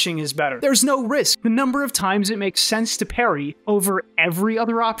and punishing is better. There's no risk. The number of times it makes sense to parry over every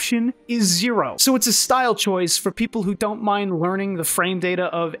other option is 0. So it's a style choice for people who don't mind learning the frame data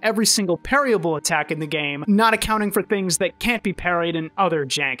of every single parryable attack in the game, not accounting for things that can't be parried and other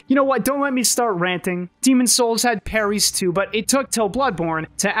jank. You know what? Don't let me start ranting. Demon's Souls had parries too, but it took till Bloodborne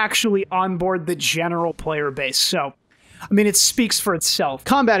to actually onboard the general player base, so I mean, it speaks for itself.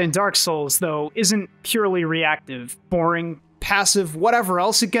 Combat in Dark Souls, though, isn't purely reactive, boring, passive, whatever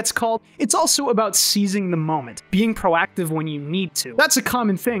else it gets called. It's also about seizing the moment, being proactive when you need to. That's a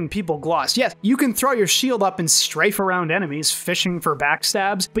common thing people gloss. Yes, you can throw your shield up and strafe around enemies, fishing for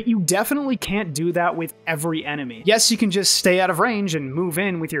backstabs, but you definitely can't do that with every enemy. Yes, you can just stay out of range and move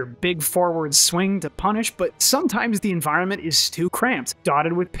in with your big forward swing to punish, but sometimes the environment is too cramped,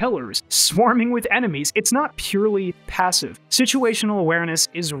 dotted with pillars, swarming with enemies. It's not purely passive. Situational awareness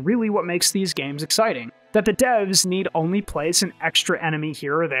is really what makes these games exciting. That the devs need only place an extra enemy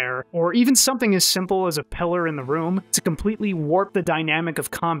here or there, or even something as simple as a pillar in the room to completely warp the dynamic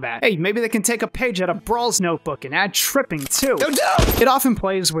of combat. Hey, maybe they can take a page out of Brawl's notebook and add tripping too. It often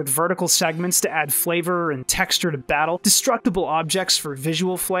plays with vertical segments to add flavor and texture to battle, destructible objects for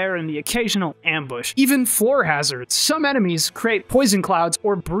visual flair, and the occasional ambush. Even floor hazards. Some enemies create poison clouds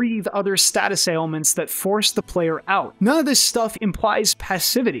or breathe other status ailments that force the player out. None of this stuff implies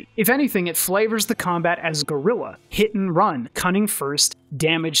passivity. If anything, it flavors the combat as guerrilla. Hit and run. Cunning first,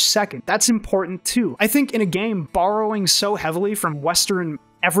 damage second. That's important too. I think in a game borrowing so heavily from Western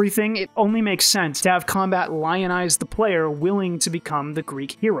everything, it only makes sense to have combat lionize the player willing to become the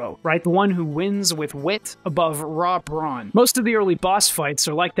Greek hero, right? The one who wins with wit above raw brawn. Most of the early boss fights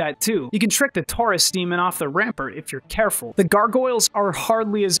are like that too. You can trick the Taurus demon off the rampart if you're careful. The gargoyles are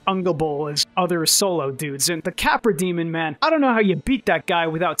hardly as ungable as other solo dudes, and the Capra demon, man, I don't know how you beat that guy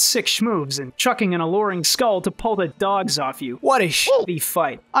without 6 schmoves and chucking an alluring skull to pull the dogs off you. What a shitty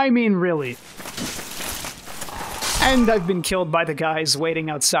fight. I mean, really. And I've been killed by the guys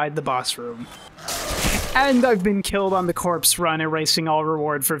waiting outside the boss room. And I've been killed on the corpse run, erasing all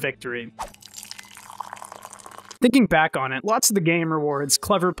reward for victory. Thinking back on it, lots of the game rewards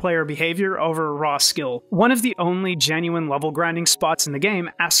clever player behavior over raw skill. One of the only genuine level grinding spots in the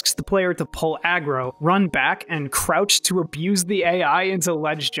game asks the player to pull aggro, run back, and crouch to abuse the AI into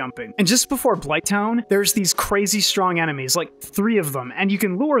ledge jumping. And just before Blighttown, there's these crazy strong enemies, like 3 of them, and you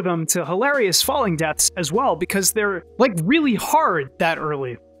can lure them to hilarious falling deaths as well because they're, like, really hard that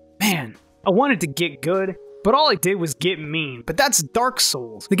early. Man, I wanted to get good, but all I did was get mean. But that's Dark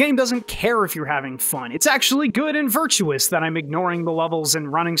Souls. The game doesn't care if you're having fun. It's actually good and virtuous that I'm ignoring the levels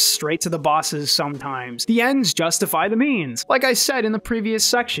and running straight to the bosses sometimes. The ends justify the means. Like I said in the previous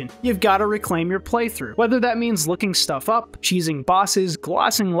section, you've got to reclaim your playthrough. Whether that means looking stuff up, cheesing bosses,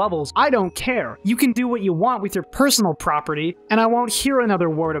 glossing levels, I don't care. You can do what you want with your personal property, and I won't hear another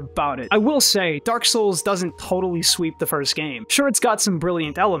word about it. I will say, Dark Souls doesn't totally sweep the first game. Sure, it's got some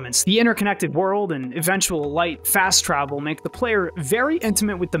brilliant elements. The interconnected world and eventual light fast travel make the player very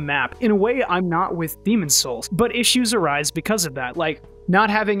intimate with the map in a way I'm not with Demon's Souls, but issues arise because of that, like not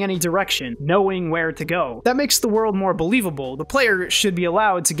having any direction, knowing where to go. That makes the world more believable. The player should be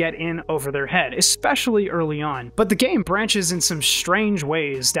allowed to get in over their head, especially early on. But the game branches in some strange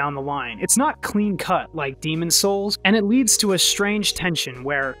ways down the line. It's not clean-cut like Demon's Souls, and it leads to a strange tension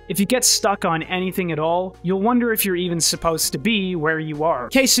where, if you get stuck on anything at all, you'll wonder if you're even supposed to be where you are.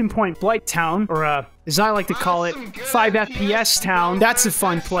 Case in point, Blight Town, or as I like to call it, 5 FPS Town. That's a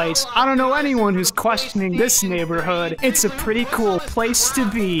fun place. I don't know anyone who's questioning this neighborhood. It's a pretty cool place to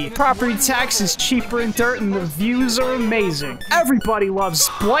be. Property tax is cheaper in dirt and the views are amazing. Everybody loves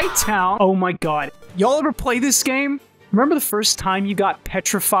Blight Town. Oh my god. Y'all ever play this game? Remember the first time you got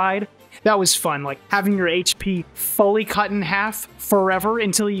petrified? That was fun, like having your HP fully cut in half forever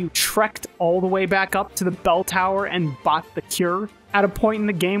until you trekked all the way back up to the bell tower and bought the cure at a point in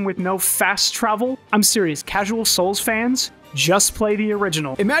the game with no fast travel. I'm serious, casual Souls fans, just play the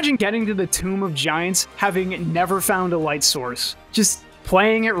original. Imagine getting to the Tomb of Giants having never found a light source. Just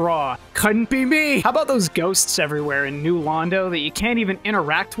playing it raw. Couldn't be me! How about those ghosts everywhere in New Londo that you can't even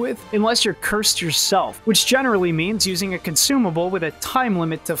interact with unless you're cursed yourself, which generally means using a consumable with a time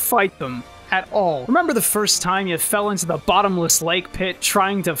limit to fight them at all. Remember the first time you fell into the bottomless lake pit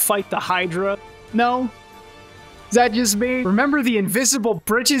trying to fight the Hydra? No? Is that just me? Remember the invisible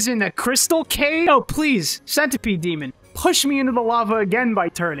bridges in the crystal cave? Oh please, Centipede Demon, push me into the lava again by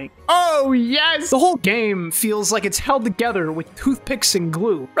turning. Oh yes! The whole game feels like it's held together with toothpicks and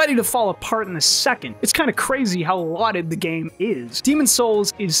glue, ready to fall apart in a second. It's kind of crazy how lauded the game is. Demon's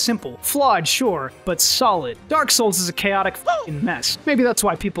Souls is simple, flawed sure, but solid. Dark Souls is a chaotic f***ing mess. Maybe that's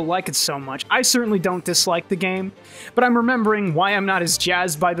why people like it so much. I certainly don't dislike the game, but I'm remembering why I'm not as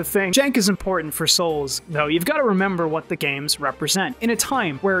jazzed by the thing. Jank is important for Souls, though. You've got to remember what the games represent. In a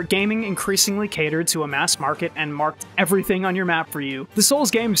time where gaming increasingly catered to a mass market and marked everything on your map for you, the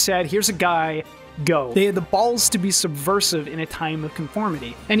Souls game said, here's a guy, go. They had the balls to be subversive in a time of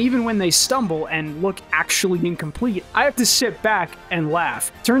conformity. And even when they stumble and look actually incomplete, I have to sit back and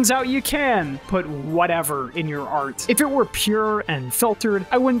laugh. Turns out you can put whatever in your art. If it were pure and filtered,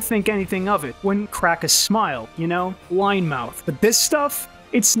 I wouldn't think anything of it. Wouldn't crack a smile, you know? Line mouth. But this stuff?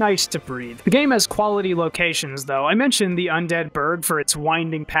 It's nice to breathe. The game has quality locations, though. I mentioned the Undead Burg for its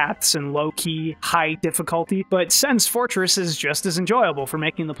winding paths and low-key, high difficulty, but Sen's Fortress is just as enjoyable for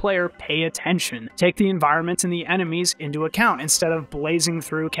making the player pay attention. Take the environment and the enemies into account instead of blazing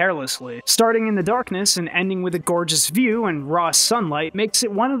through carelessly. Starting in the darkness and ending with a gorgeous view and raw sunlight makes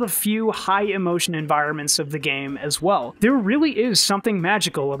it one of the few high-emotion environments of the game as well. There really is something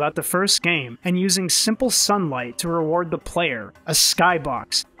magical about the first game, and using simple sunlight to reward the player. A skybox,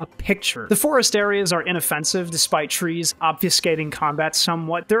 a picture. The forest areas are inoffensive despite trees obfuscating combat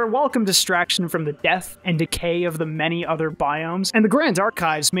somewhat. They're a welcome distraction from the death and decay of the many other biomes, and the Grand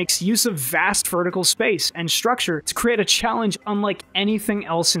Archives makes use of vast vertical space and structure to create a challenge unlike anything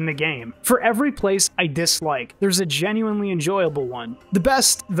else in the game. For every place I dislike, there's a genuinely enjoyable one. The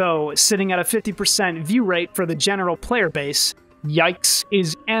best, though, sitting at a 50% view rate for the general player base, yikes,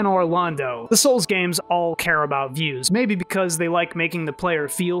 is Anor Londo. The Souls games all care about views, maybe because they like making the player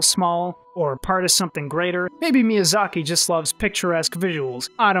feel small, or part of something greater. Maybe Miyazaki just loves picturesque visuals.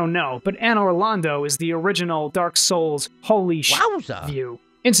 I don't know, but Anor Londo is the original Dark Souls holy shit view.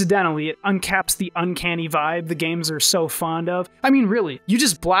 Incidentally, it uncaps the uncanny vibe the games are so fond of. I mean, really, you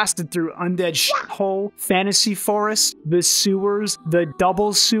just blasted through undead shithole, fantasy forest, the sewers, the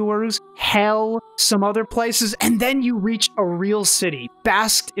double sewers, hell, some other places, and then you reach a real city,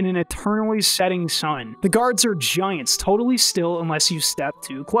 basked in an eternally setting sun. The guards are giants, totally still unless you step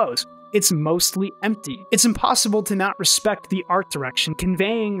too close. It's mostly empty. It's impossible to not respect the art direction,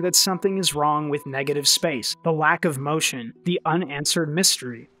 conveying that something is wrong with negative space, the lack of motion, the unanswered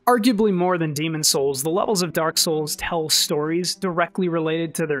mystery. Arguably more than Demon's Souls, the levels of Dark Souls tell stories directly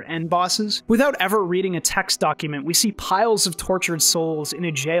related to their end bosses. Without ever reading a text document, we see piles of tortured souls in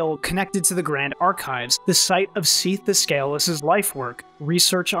a jail connected to the Grand Archives, the site of Seath the Scaleless's life work.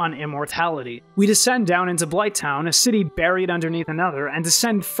 research on immortality. We descend down into Blighttown, a city buried underneath another, and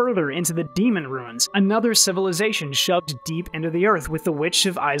descend further into the Demon Ruins, another civilization shoved deep into the earth with the Witch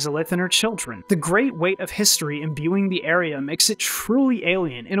of Izalith and her children. The great weight of history imbuing the area makes it truly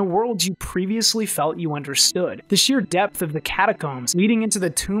alien in a world you previously felt you understood. The sheer depth of the catacombs leading into the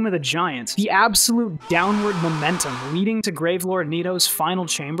Tomb of the Giants, the absolute downward momentum leading to Gravelord Nito's final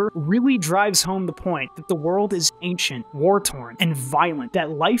chamber really drives home the point that the world is ancient, war-torn, and violent,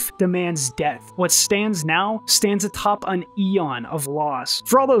 that life demands death. What stands now stands atop an eon of loss.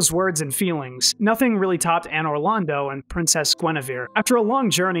 For all those words and feelings, nothing really topped Anor Londo and Princess Guinevere. After a long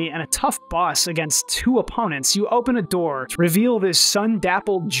journey and a tough boss against two opponents, you open a door to reveal this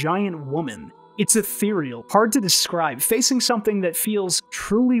sun-dappled giant woman. It's ethereal, hard to describe, facing something that feels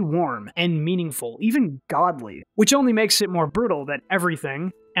truly warm and meaningful, even godly, which only makes it more brutal that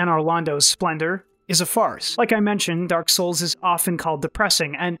everything, Anor Londo's splendor, is a farce. Like I mentioned, Dark Souls is often called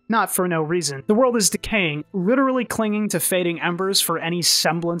depressing, and not for no reason. The world is decaying, literally clinging to fading embers for any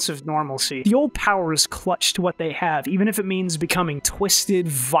semblance of normalcy. The old powers clutch to what they have, even if it means becoming twisted,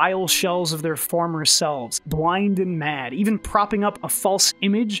 vile shells of their former selves, blind and mad, even propping up a false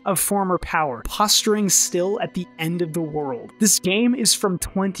image of former power, posturing still at the end of the world. This game is from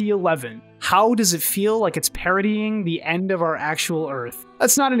 2011. How does it feel like it's parodying the end of our actual Earth?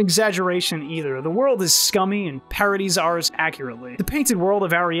 That's not an exaggeration either. The world is scummy and parodies ours accurately. The painted world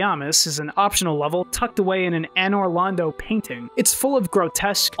of Ariamis is an optional level tucked away in an Anor Londo painting. It's full of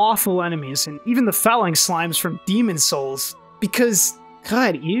grotesque, awful enemies, and even the fouling slimes from Demon Souls. Because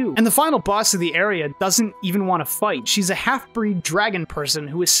God, ew. And the final boss of the area doesn't even want to fight. She's a half-breed dragon person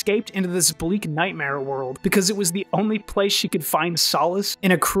who escaped into this bleak nightmare world because it was the only place she could find solace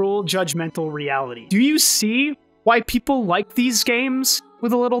in a cruel, judgmental reality. Do you see why people like these games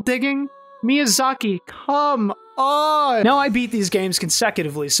with a little digging? Miyazaki, come on! Now I beat these games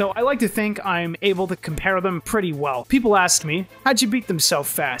consecutively, so I like to think I'm able to compare them pretty well. People asked me, how'd you beat them so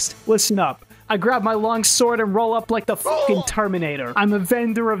fast? Listen up. I grab my long sword and roll up like the fucking Terminator. I'm a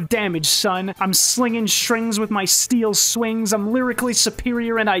vendor of damage, son. I'm slinging strings with my steel swings. I'm lyrically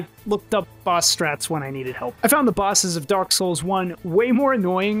superior, and I looked up boss strats when I needed help. I found the bosses of Dark Souls 1 way more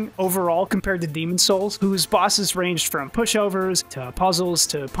annoying overall compared to Demon Souls, whose bosses ranged from pushovers to puzzles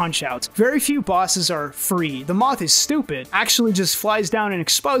to punch-outs. Very few bosses are free. The moth is stupid, actually just flies down and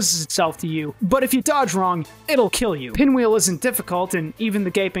exposes itself to you, but if you dodge wrong, it'll kill you. Pinwheel isn't difficult, and even the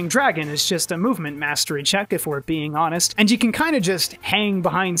Gaping Dragon is just a movement mastery check if we're being honest, and you can kinda just hang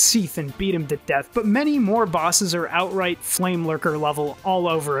behind Seath and beat him to death, but many more bosses are outright Flame Lurker level all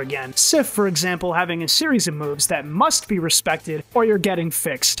over again. Sif, for example, having a series of moves that must be respected or you're getting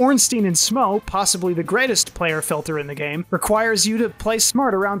fixed. Ornstein and Smo, possibly the greatest player filter in the game, requires you to play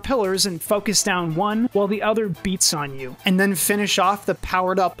smart around pillars and focus down one while the other beats on you, and then finish off the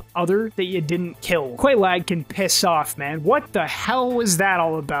powered up other that you didn't kill. Quelaag can piss off, man. What the hell was that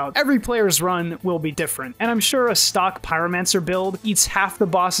all about? Every player's run will be different, and I'm sure a stock Pyromancer build eats half the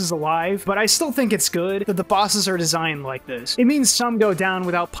bosses alive, but I still think it's good that the bosses are designed like this. It means some go down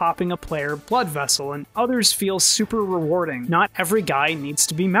without popping a player blood vessel, and others feel super rewarding. Not every guy needs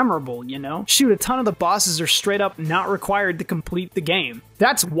to be memorable, you know? Shoot, a ton of the bosses are straight up not required to complete the game.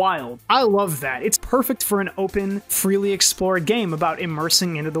 That's wild. I love that. It's perfect for an open, freely explored game about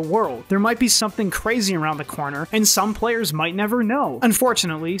immersing into the world. There might be something crazy around the corner, and some players might never know.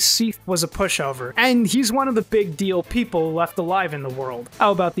 Unfortunately, Seath was a pushover, and he's one of the big deal people left alive in the world.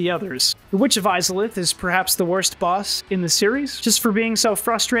 How about the others? The Witch of Izalith is perhaps the worst boss in the series, just for being so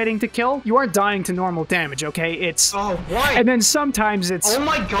frustrating to kill. You aren't dying to normal damage, okay? It's... Oh, what? And then sometimes it's... Oh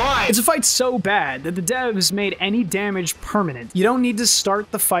my god! It's a fight so bad that the devs made any damage permanent. You don't need to start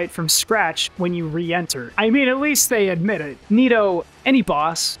the fight from scratch when you re-enter. I mean, at least they admit it. Nito, any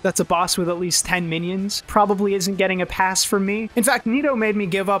boss that's a boss with at least 10 minions probably isn't getting a pass from me. In fact, Nito made me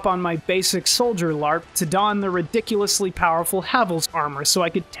give up on my basic soldier LARP to don the ridiculously powerful Havel's armor so I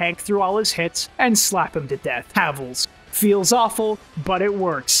could tank through all his hits and slap him to death. Havel's. Feels awful, but it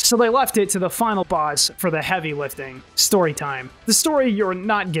works. So they left it to the final boss for the heavy lifting. Story time. The story you're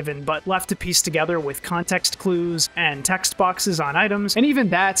not given, but left to piece together with context clues and text boxes on items, and even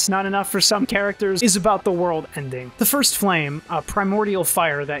that's not enough for some characters, is about the world ending. The first flame, a primordial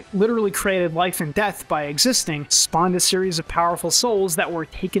fire that literally created life and death by existing, spawned a series of powerful souls that were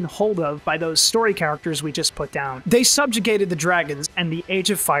taken hold of by those story characters we just put down. They subjugated the dragons, and the Age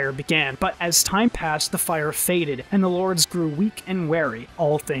of Fire began, but as time passed, the fire faded, and the lords grew weak and wary.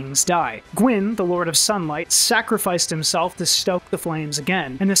 All things die. Gwyn, the Lord of Sunlight, sacrificed himself to stoke the flames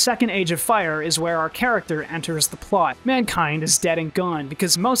again, and the Second Age of Fire is where our character enters the plot. Mankind is dead and gone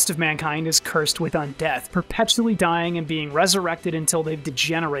because most of mankind is cursed with undeath, perpetually dying and being resurrected until they've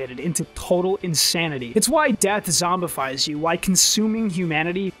degenerated into total insanity. It's why death zombifies you, why consuming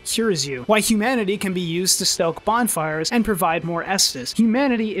humanity cures you, why humanity can be used to stoke bonfires and provide more Estus.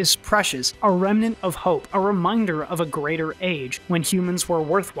 Humanity is precious, a remnant of hope, a reminder of a greater age, when humans were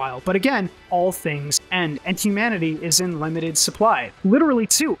worthwhile. But again, all things end, and humanity is in limited supply. Literally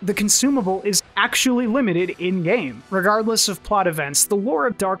too, the consumable is actually limited in-game. Regardless of plot events, the lore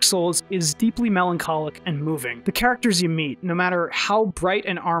of Dark Souls is deeply melancholic and moving. The characters you meet, no matter how bright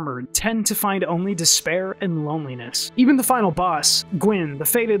and armored, tend to find only despair and loneliness. Even the final boss, Gwyn, the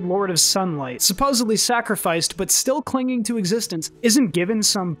fated Lord of Sunlight, supposedly sacrificed but still clinging to existence, isn't given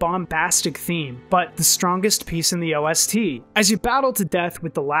some bombastic theme, but the strongest piece in the OST. As you battle to death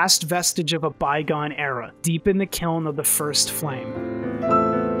with the last vestige of a bygone era, deep in the kiln of the first flame.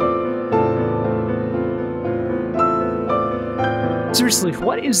 Seriously,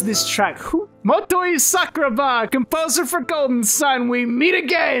 what is this track? Who? Motoi Sakuraba, composer for Golden Sun, we meet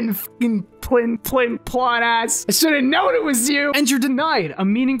again! Fucking plot ass. I should have known it was you! And you're denied a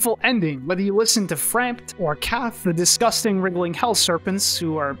meaningful ending, whether you listen to Frampt or Kath, the disgusting wriggling hell serpents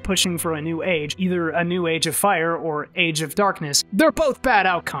who are pushing for a new age, either a new Age of Fire or Age of Darkness. They're both bad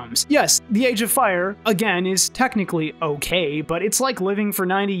outcomes. Yes, the Age of Fire, again, is technically okay, but it's like living for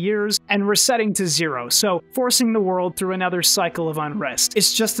 90 years and resetting to zero, so forcing the world through another cycle of unrest.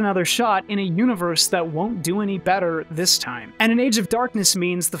 It's just another shot in a universe that won't do any better this time. And an Age of Darkness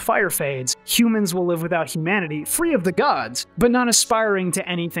means the fire fades. Humans will live without humanity, free of the gods, but not aspiring to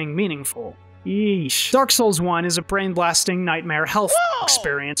anything meaningful. Yeesh. Dark Souls 1 is a brain-blasting nightmare hell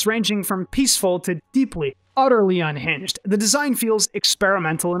experience, ranging from peaceful to deeply, utterly unhinged. The design feels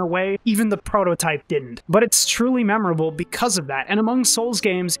experimental in a way even the prototype didn't, but it's truly memorable because of that, and among Souls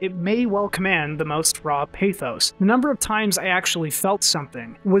games, it may well command the most raw pathos. The number of times I actually felt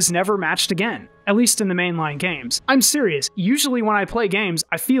something was never matched again, at least in the mainline games. I'm serious, usually when I play games,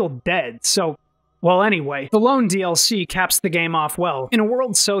 I feel dead, so well, anyway, the lone DLC caps the game off well. In a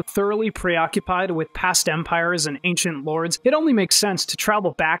world so thoroughly preoccupied with past empires and ancient lords, it only makes sense to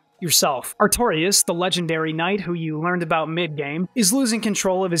travel back yourself. Artorias, the legendary knight who you learned about mid-game, is losing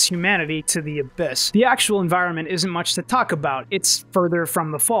control of his humanity to the abyss. The actual environment isn't much to talk about, it's further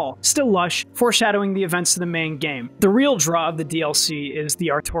from the fall, still lush, foreshadowing the events of the main game. The real draw of the DLC is the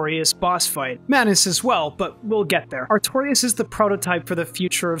Artorias boss fight. Manus as well, but we'll get there. Artorias is the prototype for the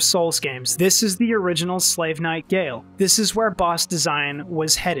future of Souls games. This is the original Slave Knight Gale. This is where boss design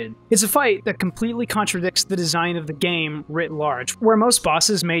was headed. It's a fight that completely contradicts the design of the game writ large, where most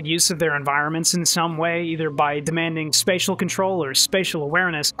bosses made use of their environments in some way, either by demanding spatial control or spatial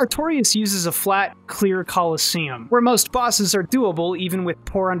awareness. Artorias uses a flat, clear coliseum, where most bosses are doable even with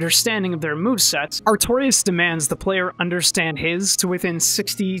poor understanding of their movesets. Artorias demands the player understand his to within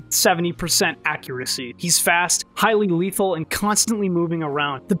 60–70% accuracy. He's fast, highly lethal, and constantly moving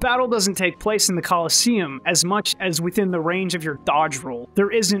around. The battle doesn't take place in the Coliseum as much as within the range of your dodge roll.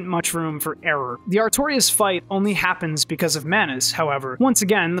 There isn't much room for error. The Artorias fight only happens because of Manus, however. Once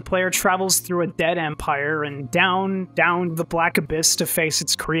again, the player travels through a dead empire and down the black abyss to face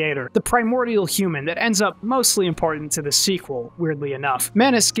its creator, the primordial human that ends up mostly important to the sequel, weirdly enough.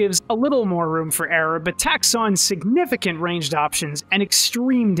 Manus gives a little more room for error, but tacks on significant ranged options and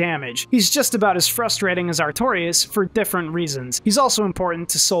extreme damage. He's just about as frustrating as Artorias for different reasons. He's also important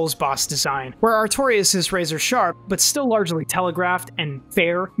to Souls boss design, where Artorias is razor sharp, but still largely telegraphed and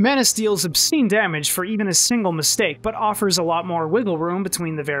fair. Manus deals obscene damage for even a single mistake, but offers a lot more wiggle room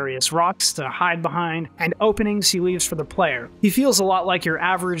between the various rocks to hide behind and openings he leaves for the player. He feels a lot like your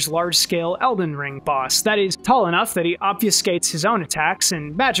average large-scale Elden Ring boss, that is, tall enough that he obfuscates his own attacks,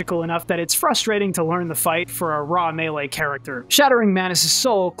 and magical enough that it's frustrating to learn the fight for a raw melee character. Shattering Manus'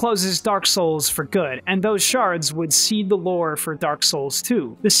 soul closes Dark Souls for good, and those shards would seed the lore for Dark Souls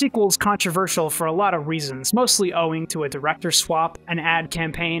 2. The sequel's controversial for a lot of reasons, mostly owing to a director swap, an ad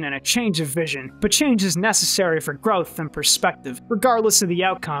campaign, and a change of vision, but change is necessary for growth and perspective. Regardless of the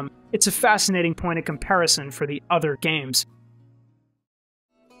outcome, it's a fascinating point of comparison for the other games.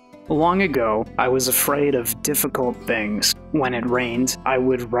 Long ago, I was afraid of difficult things. When it rained, I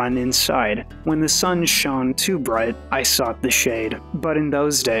would run inside. When the sun shone too bright, I sought the shade. But in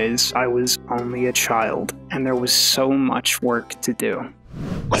those days, I was only a child, and there was so much work to do.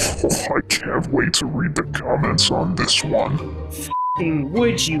 Oh, I can't wait to read the comments on this one.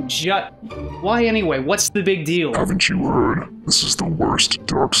 Would you Why anyway? What's the big deal? Haven't you heard? This is the worst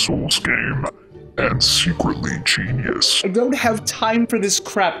Dark Souls game and secretly genius. I don't have time for this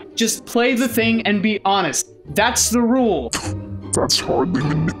crap. Just play the thing and be honest. That's the rule. That's hardly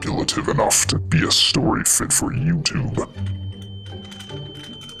manipulative enough to be a story fit for YouTube.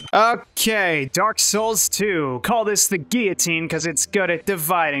 Okay, Dark Souls 2. Call this the guillotine because it's good at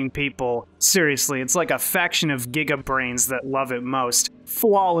dividing people. Seriously, it's like a faction of gigabrains that love it most.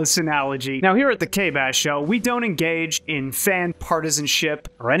 Flawless analogy. Now here at the KBash show, we don't engage in fan partisanship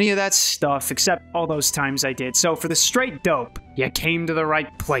or any of that stuff, except all those times I did. So for the straight dope, you came to the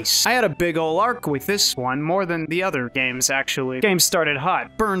right place. I had a big ol' arc with this one, more than the other games actually. Game started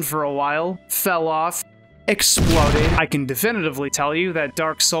hot, burned for a while, fell off, exploded. I can definitively tell you that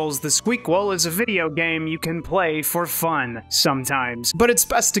Dark Souls the Squeakquel is a video game you can play for fun, sometimes. But it's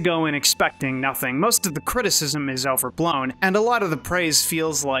best to go in expecting nothing. Most of the criticism is overblown, and a lot of the praise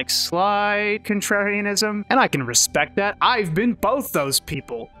feels like slight contrarianism, and I can respect that. I've been both those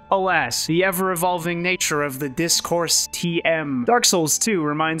people. Alas, the ever-evolving nature of the discourse TM. Dark Souls 2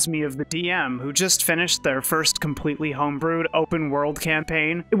 reminds me of the DM, who just finished their first completely homebrewed open-world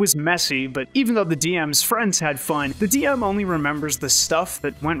campaign. It was messy, but even though the DM's friends had fun, the DM only remembers the stuff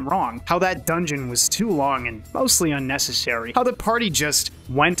that went wrong. How that dungeon was too long and mostly unnecessary. How the party just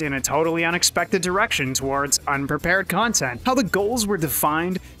went in a totally unexpected direction towards unprepared content. How the goals were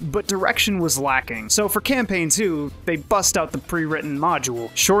defined, but direction was lacking. So for Campaign 2, they bust out the pre-written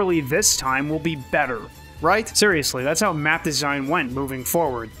module. Surely this time will be better. Right? Seriously, that's how map design went moving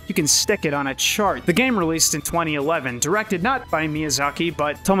forward. You can stick it on a chart. The game released in 2011, directed not by Miyazaki,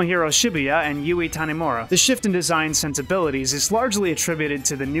 but Tomohiro Shibuya and Yui Tanimura. The shift in design sensibilities is largely attributed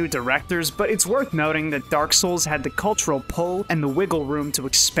to the new directors, but it's worth noting that Dark Souls had the cultural pull and the wiggle room to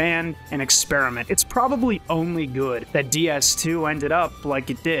expand and experiment. It's probably only good that DS2 ended up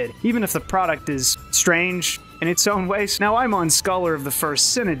like it did, even if the product is strange in its own ways. Now, I'm on Scholar of the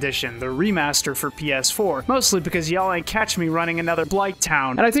First Sin Edition, the remaster for PS4, mostly because y'all ain't catch me running another Blight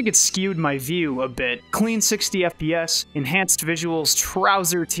Town, and I think it skewed my view a bit. Clean 60 FPS, enhanced visuals,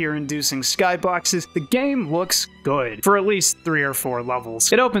 trouser tear-inducing skyboxes, the game looks good, for at least 3 or 4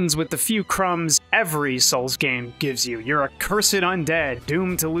 levels. It opens with the few crumbs every Souls game gives you. You're a cursed undead,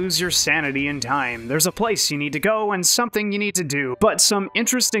 doomed to lose your sanity in time. There's a place you need to go and something you need to do, but some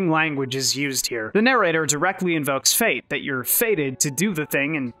interesting language is used here. The narrator directly invokes fate, that you're fated to do the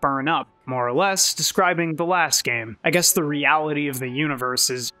thing and burn up, more or less describing the last game. I guess the reality of the universe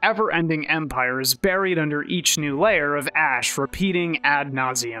is ever-ending empires buried under each new layer of ash, repeating ad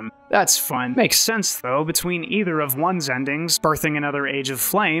nauseum. That's fun. Makes sense, though, between either of one's endings, birthing another age of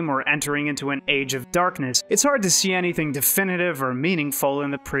flame or entering into an age of darkness. It's hard to see anything definitive or meaningful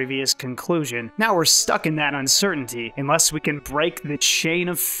in the previous conclusion. Now we're stuck in that uncertainty, unless we can break the chain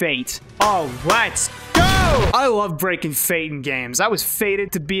of fate. Oh, let's go! I love breaking fate in games. I was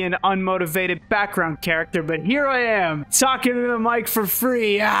fated to be an unmotivated background character, but here I am, talking to the mic for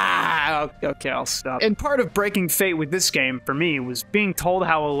free. Okay, I'll stop. And part of breaking fate with this game, for me, was being told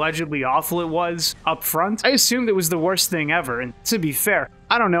how allegedly awful it was up front. I assumed it was the worst thing ever, and to be fair,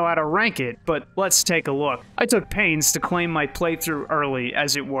 I don't know how to rank it, but let's take a look. I took pains to claim my playthrough early,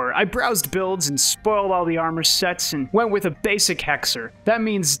 as it were. I browsed builds and spoiled all the armor sets and went with a basic hexer. That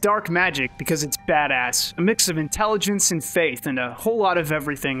means dark magic because it's badass. A mix of intelligence and faith and a whole lot of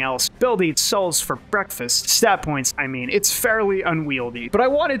everything else. Build eats souls for breakfast. Stat points, I mean. It's fairly unwieldy. But I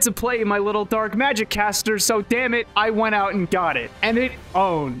wanted to play my little dark magic caster, so damn it, I went out and got it. And it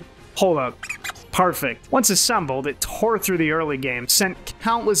owned. Hold up. Perfect. Once assembled, it tore through the early game, sent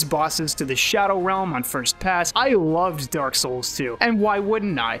countless bosses to the Shadow Realm on first pass. I loved Dark Souls 2, and why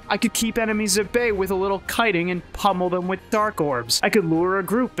wouldn't I? I could keep enemies at bay with a little kiting and pummel them with dark orbs. I could lure a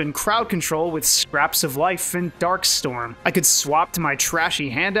group and crowd control with scraps of life and Darkstorm. I could swap to my trashy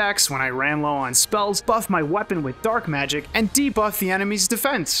hand axe when I ran low on spells, buff my weapon with dark magic, and debuff the enemy's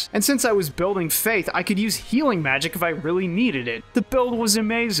defense. And since I was building Faith, I could use healing magic if I really needed it. The build was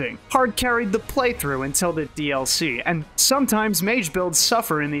amazing. Hard carried the playthrough until the DLC, and sometimes mage builds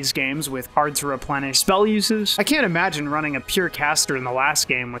suffer in these games with hard to replenish spell uses. I can't imagine running a pure caster in the last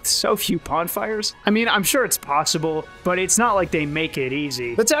game with so few bonfires. I mean, I'm sure it's possible, but it's not like they make it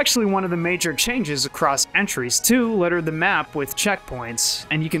easy. That's actually one of the major changes across entries. 2 litter the map with checkpoints,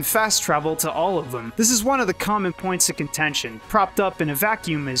 and you can fast travel to all of them. This is one of the common points of contention. Propped up in a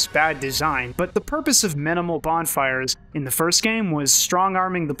vacuum is bad design, but the purpose of minimal bonfires in the first game was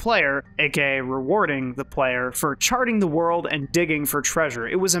strong-arming the player, aka rewarding the player for charting the world and digging for treasure.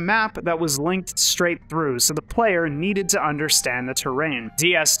 It was a map that was linked straight through, so the player needed to understand the terrain.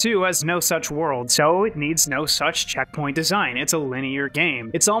 DS2 has no such world, so it needs no such checkpoint design. It's a linear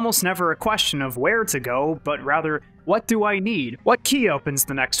game. It's almost never a question of where to go, but rather, what do I need? What key opens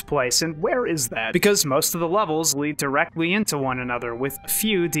the next place, and where is that? Because most of the levels lead directly into one another, with a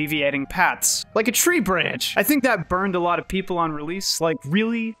few deviating paths. Like a tree branch! I think that burned a lot of people on release. Like,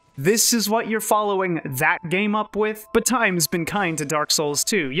 really? This is what you're following that game up with? But time's been kind to Dark Souls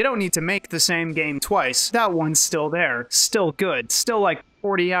 2. You don't need to make the same game twice. That one's still there. Still good. Still like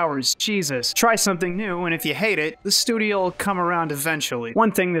 40 hours, Jesus. Try something new, and if you hate it, the studio will come around eventually.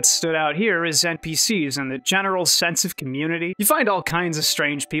 One thing that stood out here is NPCs and the general sense of community. You find all kinds of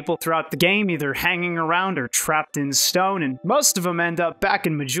strange people throughout the game, either hanging around or trapped in stone, and most of them end up back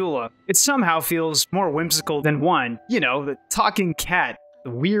in Majula. It somehow feels more whimsical than one. You know, the talking cat. The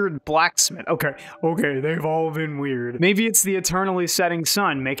weird blacksmith. Okay, they've all been weird. Maybe it's the eternally setting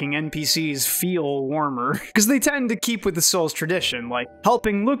sun making NPCs feel warmer. Because they tend to keep with the Souls tradition, like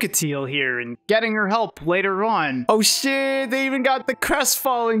helping Lucatiel here and getting her help later on. Oh shit, they even got the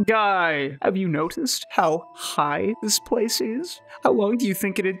crestfallen guy! Have you noticed how high this place is? How long do you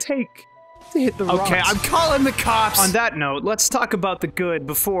think it'd take to hit the rocks? Okay, I'm calling the cops! On that note, let's talk about the good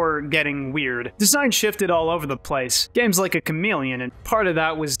before getting weird. Design shifted all over the place. Game's like a chameleon, and part of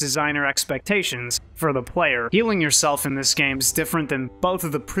that was designer expectations for the player. Healing yourself in this game is different than both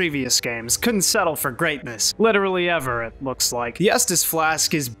of the previous games. Couldn't settle for greatness. Literally ever, it looks like. The Estus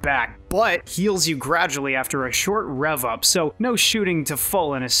Flask is back, but heals you gradually after a short rev up, so no shooting to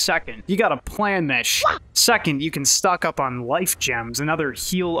full in a second. You gotta plan that shit. Second, you can stock up on life gems, another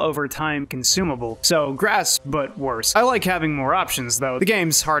heal over time consumable. So grass, but worse. I like having more options though. The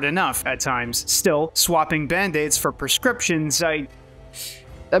game's hard enough at times. Still, swapping band-aids for prescriptions,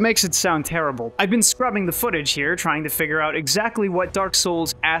 that makes it sound terrible. I've been scrubbing the footage here, trying to figure out exactly what Dark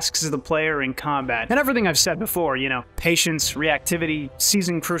Souls asks of the player in combat. And everything I've said before, you know, patience, reactivity,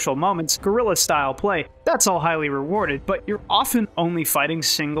 seizing crucial moments, guerrilla-style play, that's all highly rewarded, but you're often only fighting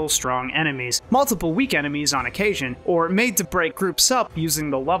single strong enemies, multiple weak enemies on occasion, or made to break groups up using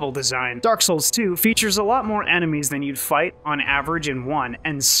the level design. Dark Souls 2 features a lot more enemies than you'd fight on average in 1,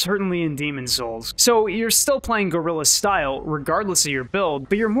 and certainly in Demon Souls. So you're still playing guerrilla style, regardless of your build,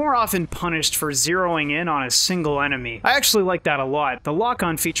 but you're more often punished for zeroing in on a single enemy. I actually like that a lot. The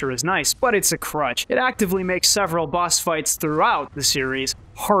lock-on feature is nice, but it's a crutch. It actively makes several boss fights throughout the series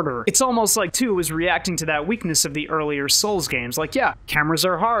harder. It's almost like 2 was reacting to that weakness of the earlier Souls games. Like, yeah, cameras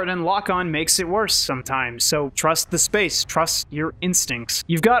are hard and lock-on makes it worse sometimes, so trust the space, trust your instincts.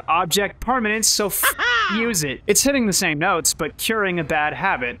 You've got object permanence, so use it. It's hitting the same notes, but curing a bad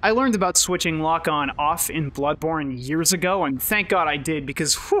habit. I learned about switching lock-on off in Bloodborne years ago, and thank God I did,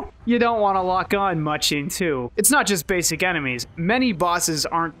 because whew, you don't want to lock on much in 2. It's not just basic enemies. Many bosses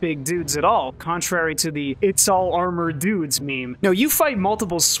aren't big dudes at all, contrary to the "it's all armored dudes" meme. No, you fight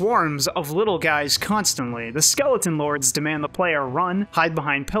multiple swarms of little guys constantly. The skeleton lords demand the player run, hide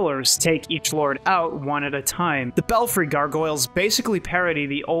behind pillars, take each lord out one at a time. The belfry gargoyles basically parody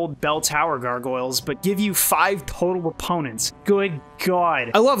the old bell tower gargoyles, but give you 5 total opponents. Good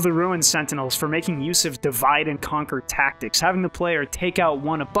God. I love the ruined sentinels for making use of divide and conquer tactics, having the player take out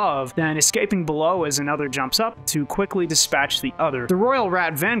one above, then escaping below as another jumps up to quickly dispatch the other. The royal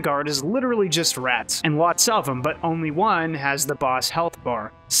rat vanguard is literally just rats, and lots of them, but only one has the boss health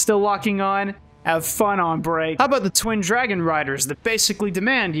bar. Still locking on? Have fun on break. How about the twin dragon riders that basically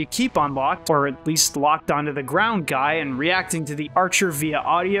demand you keep unlocked, or at least locked onto the ground guy and reacting to the archer via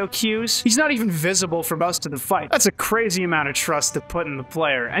audio cues? He's not even visible for most of the fight. That's a crazy amount of trust to put in the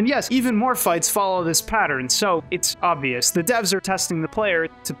player. And yes, even more fights follow this pattern, so it's obvious. The devs are testing the player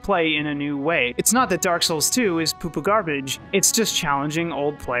to play in a new way. It's not that Dark Souls 2 is poo-poo garbage, it's just challenging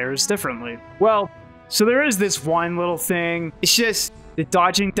old players differently. Well, so there is this one little thing. It's just the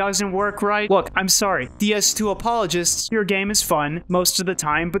dodging doesn't work right. Look, I'm sorry, DS2 apologists, your game is fun most of the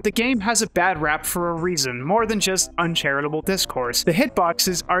time, but the game has a bad rap for a reason, more than just uncharitable discourse. The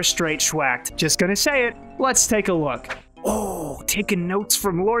hitboxes are straight schwacked. Just gonna say it, let's take a look. Oh, taking notes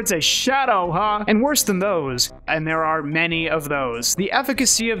from Lords of Shadow, huh? And worse than those, and there are many of those, the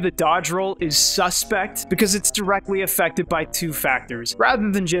efficacy of the dodge roll is suspect because it's directly affected by 2 factors.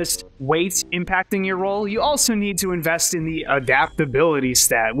 Rather than just weight impacting your roll, you also need to invest in the adaptability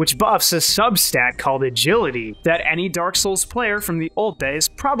stat, which buffs a substat called agility that any Dark Souls player from the old days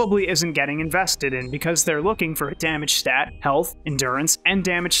probably isn't getting invested in because they're looking for a damage stat, health, endurance, and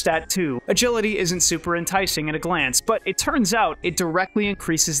damage stat too. Agility isn't super enticing at a glance, but it turns out it directly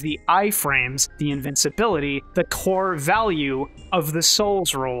increases the iframes, the invincibility, the core value of the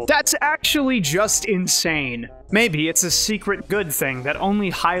Souls rule. That's actually just insane. Maybe it's a secret good thing that only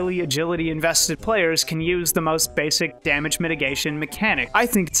highly agility-invested players can use the most basic damage mitigation mechanic. I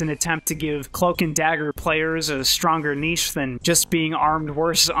think it's an attempt to give cloak and dagger players a stronger niche than just being armed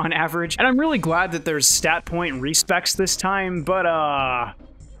worse on average, and I'm really glad that there's stat point respecs this time, but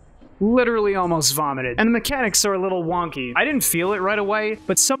literally almost vomited. And the mechanics are a little wonky. I didn't feel it right away,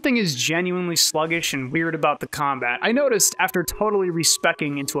 but something is genuinely sluggish and weird about the combat. I noticed after totally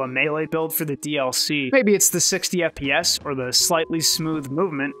respecing into a melee build for the DLC. Maybe it's the 60 FPS or the slightly smooth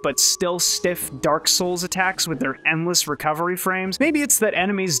movement, but still stiff Dark Souls attacks with their endless recovery frames. Maybe it's that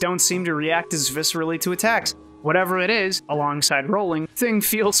enemies don't seem to react as viscerally to attacks. Whatever it is, alongside rolling, thing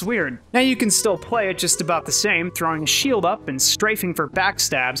feels weird. Now you can still play it just about the same, throwing a shield up and strafing for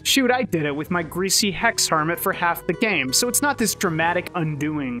backstabs. Shoot, I did it with my greasy Hex Hermit for half the game, so it's not this dramatic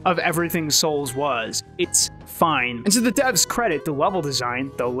undoing of everything Souls was. It's fine. And to the devs' credit, the level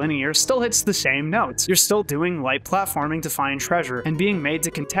design, though linear, still hits the same notes. You're still doing light platforming to find treasure, and being made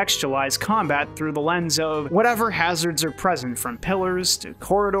to contextualize combat through the lens of whatever hazards are present, from pillars to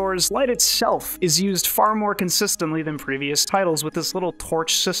corridors. Light itself is used far more consistently than previous titles with this little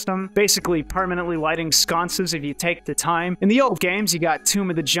torch system, basically permanently lighting sconces if you take the time. In the old games, you got Tomb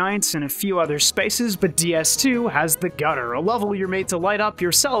of the Giants and a few other spaces, but DS2 has the Gutter, a level you're made to light up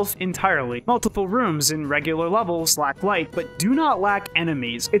yourself entirely. Multiple rooms in regular levels lack light, but do not lack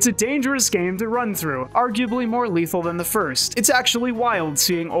enemies. It's a dangerous game to run through, arguably more lethal than the first. It's actually wild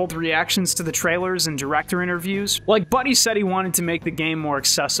seeing old reactions to the trailers and director interviews. Like, Buddy said he wanted to make the game more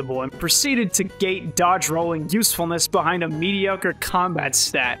accessible and proceeded to gate dodge rolling usefulness behind a mediocre combat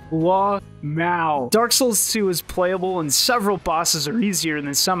stat. Mao. Dark Souls 2 is playable and several bosses are easier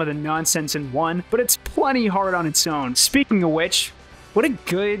than some of the nonsense in 1, but it's plenty hard on its own. Speaking of which, what a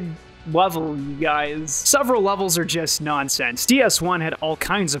good level, you guys. Several levels are just nonsense. DS1 had all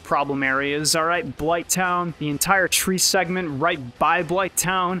kinds of problem areas, alright? Blight Town, the entire tree segment right by Blight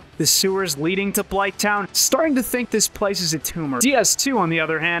Town, the sewers leading to Blight Town. Starting to think this place is a tumor. DS2, on the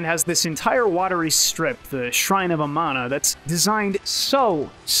other hand, has this entire watery strip, the Shrine of Amana, that's designed so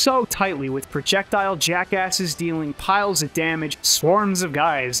tightly with projectile jackasses dealing piles of damage, swarms of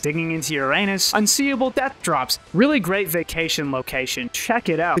guys digging into Uranus, unseeable death drops. Really great vacation location. Check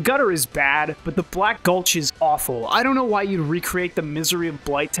it out. The Gutter is bad, but the Black Gulch is awful. I don't know why you'd recreate the misery of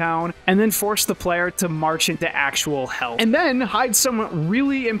Blight Town and then force the player to march into actual hell. And then hide some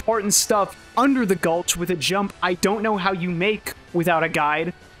really important stuff under the gulch with a jump I don't know how you make without a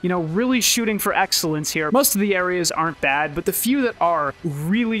guide. You know, really shooting for excellence here. Most of the areas aren't bad, but the few that are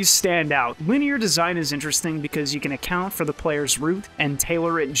really stand out. Linear design is interesting because you can account for the player's route and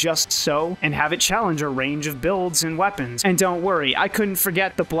tailor it just so, and have it challenge a range of builds and weapons. And don't worry, I couldn't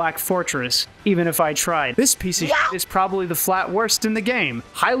forget the Black Fortress, even if I tried. This piece of shit is probably the flat worst in the game.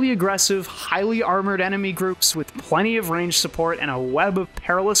 Highly aggressive, highly armored enemy groups with plenty of range support and a web of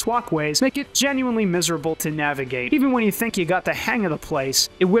perilous walkways make it genuinely miserable to navigate. Even when you think you got the hang of the place,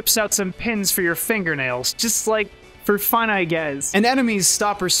 it whips out some pins for your fingernails, just like for fun, I guess. And enemies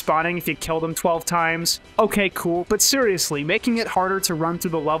stop respawning if you kill them 12 times. Okay, cool, but seriously, making it harder to run through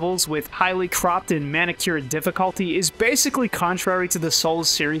the levels with highly cropped and manicured difficulty is basically contrary to the Souls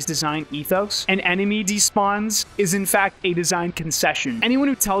series design ethos, and enemy despawns is in fact a design concession. Anyone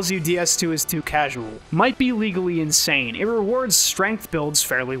who tells you DS2 is too casual might be legally insane. It rewards strength builds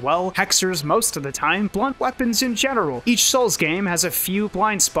fairly well, hexers most of the time, blunt weapons in general. Each Souls game has a few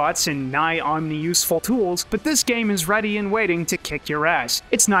blind spots and nigh omni-useful tools, but this game is ready and waiting to kick your ass.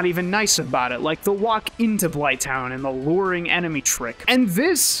 It's not even nice about it, like the walk into Blight Town and the luring enemy trick. And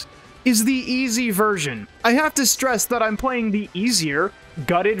this is the easy version. I have to stress that I'm playing the easier,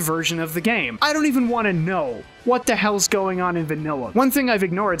 gutted version of the game. I don't even want to know what the hell's going on in vanilla. One thing I've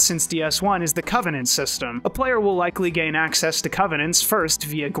ignored since DS1 is the Covenant system. A player will likely gain access to Covenants first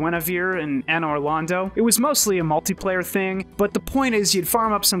via Guinevere and Orlando. It was mostly a multiplayer thing, but the point is you'd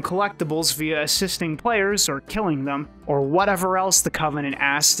farm up some collectibles via assisting players or killing them, or whatever else the Covenant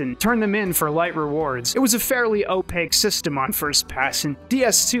asked, and turn them in for light rewards. It was a fairly opaque system on first pass, and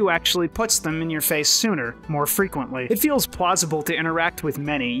DS2 actually puts them in your face sooner, more frequently. It feels plausible to interact with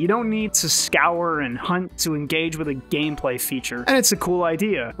many. You don't need to scour and hunt to engage with a gameplay feature. And it's a cool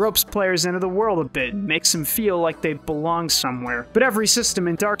idea. Ropes players into the world a bit, makes them feel like they belong somewhere. But every system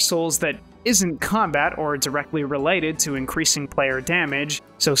in Dark Souls that isn't combat or directly related to increasing player damage,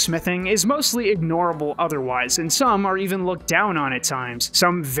 so smithing is mostly ignorable otherwise, and some are even looked down on at times.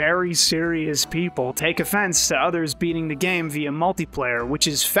 Some very serious people take offense to others beating the game via multiplayer, which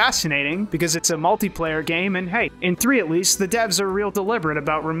is fascinating because it's a multiplayer game, and hey, in 3 at least, the devs are real deliberate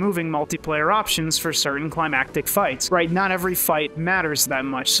about removing multiplayer options for certain climactic fights. Right, not every fight matters that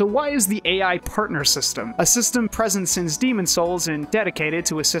much, so why is the AI partner system? A system present since Demon's Souls and dedicated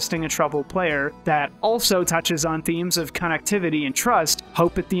to assisting a troubled player that also touches on themes of connectivity and trust,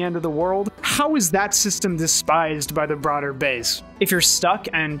 hope at the end of the world? How is that system despised by the broader base? If you're stuck,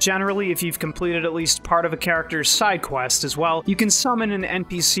 and generally if you've completed at least part of a character's side quest as well, you can summon an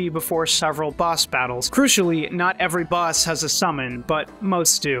NPC before several boss battles. Crucially, not every boss has a summon, but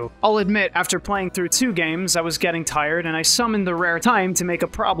most do. I'll admit, after playing through 2 games, I was getting tired, and I summoned the rare time to make a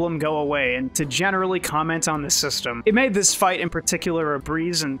problem go away, and to generally comment on the system. It made this fight in particular a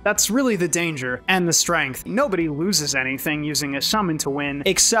breeze, and that's really the danger, and the strength. Nobody loses anything using a summon to win,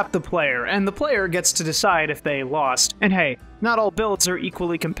 except the player, and the player gets to decide if they lost. And hey, not all builds are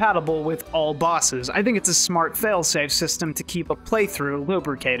equally compatible with all bosses. I think it's a smart failsafe system to keep a playthrough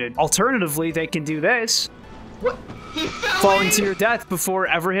lubricated. Alternatively, they can do this. What? He fell Falling to your death before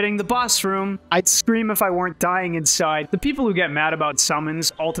ever hitting the boss room. I'd scream if I weren't dying inside. The people who get mad about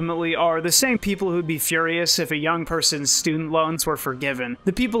summons ultimately are the same people who'd be furious if a young person's student loans were forgiven.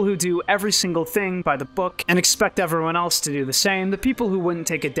 The people who do every single thing by the book and expect everyone else to do the same. The people who wouldn't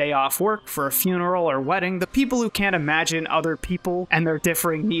take a day off work for a funeral or wedding. The people who can't imagine other people and their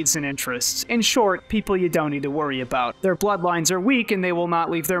differing needs and interests. In short, people you don't need to worry about. Their bloodlines are weak and they will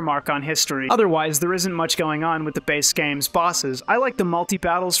not leave their mark on history. Otherwise, there isn't much going on with the base game's bosses. I like the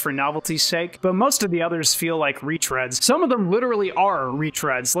multi-battles for novelty's sake, but most of the others feel like retreads. Some of them literally are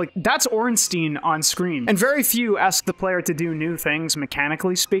retreads, like that's Ornstein on screen. And very few ask the player to do new things,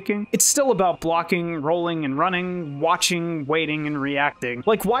 mechanically speaking. It's still about blocking, rolling and running, watching, waiting, and reacting.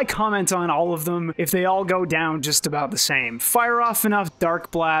 Like, why comment on all of them if they all go down just about the same? Fire off enough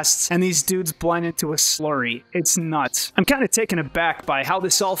dark blasts, and these dudes blend into a slurry. It's nuts. I'm kind of taken aback by how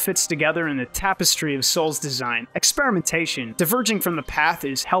this all fits together in the tapestry of Souls design. Experimentation, diverging from the path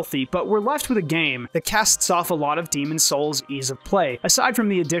is healthy, but we're left with a game that casts off a lot of Demon's Souls' ease of play. Aside from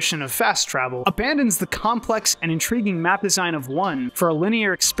the addition of fast travel, abandons the complex and intriguing map design of 1 for a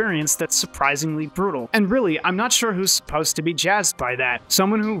linear experience that's surprisingly brutal. And really, I'm not sure who's supposed to be jazzed by that.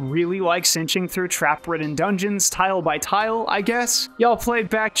 Someone who really likes inching through trap-ridden dungeons tile by tile, I guess? Y'all played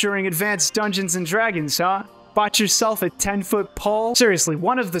back during Advanced Dungeons & Dragons, huh? Bought yourself a 10-foot pole? Seriously,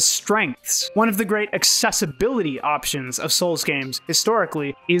 one of the strengths, one of the great accessibility options of Souls games,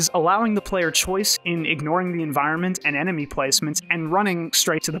 historically, is allowing the player choice in ignoring the environment and enemy placements and running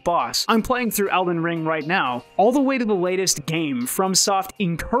straight to the boss. I'm playing through Elden Ring right now. All the way to the latest game, FromSoft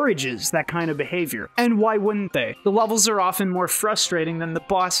encourages that kind of behavior. And why wouldn't they? The levels are often more frustrating than the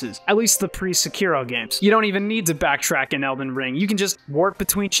bosses, at least the pre-Sekiro games. You don't even need to backtrack in Elden Ring. You can just warp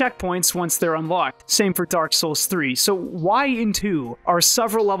between checkpoints once they're unlocked. Same for Dark Souls 3, so why in 2 are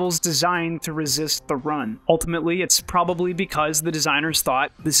several levels designed to resist the run? Ultimately, it's probably because the designers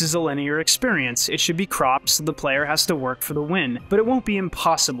thought this is a linear experience. It should be cropped so the player has to work for the win. But it won't be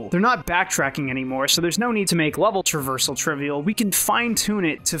impossible. They're not backtracking anymore, so there's no need to make level traversal trivial. We can fine-tune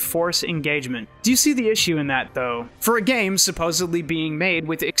it to force engagement. Do you see the issue in that, though? For a game supposedly being made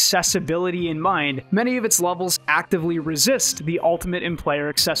with accessibility in mind, many of its levels actively resist the ultimate in player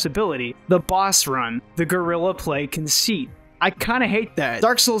accessibility. The boss run, the guerrilla play conceit. I kinda hate that.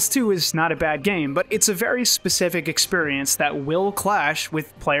 Dark Souls 2 is not a bad game, but it's a very specific experience that will clash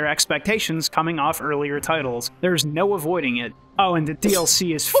with player expectations coming off earlier titles. There's no avoiding it. Oh, and the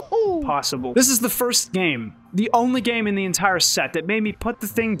DLC is possible. This is the first game, the only game in the entire set that made me put the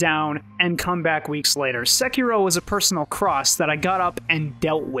thing down and come back weeks later. Sekiro was a personal cross that I got up and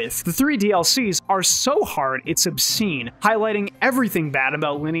dealt with. The 3 DLCs are so hard it's obscene, highlighting everything bad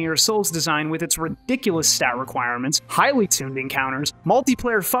about linear Souls design with its ridiculous stat requirements, highly tuned encounters,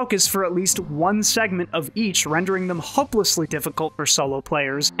 multiplayer focus for at least one segment of each, rendering them hopelessly difficult for solo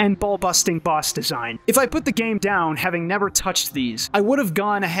players, and ball-busting boss design. If I put the game down having never touched these, I would have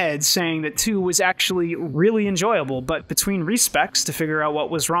gone ahead saying that 2 was actually really enjoyable, but between respecs to figure out what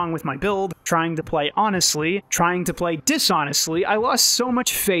was wrong with my build, trying to play honestly, trying to play dishonestly, I lost so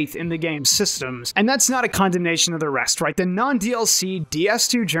much faith in the game's systems. And that's not a condemnation of the rest, right? The non-DLC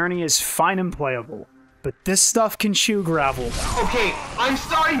DS2 journey is fine and playable, but this stuff can chew gravel. Okay, I'm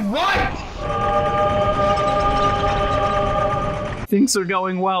sorry, what? Things are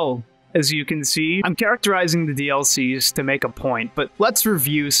going well. As you can see, I'm characterizing the DLCs to make a point, but let's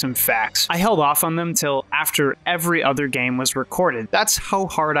review some facts. I held off on them till after every other game was recorded. That's how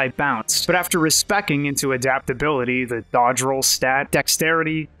hard I bounced. But after respecing into adaptability, the dodge roll stat,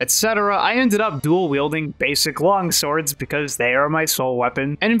 dexterity, etc., I ended up dual-wielding basic longswords because they are my sole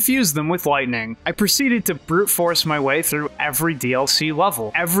weapon, and infused them with lightning. I proceeded to brute force my way through every DLC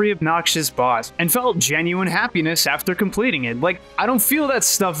level, every obnoxious boss, and felt genuine happiness after completing it. Like, I don't feel that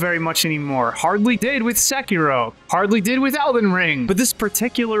stuff very much anymore. Hardly did with Sekiro. Hardly did with Elden Ring. But this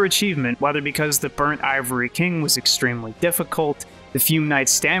particular achievement, whether because the Burnt Ivory King was extremely difficult, the Fume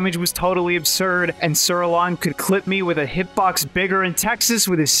Knight's damage was totally absurd, and Surlon could clip me with a hitbox bigger in Texas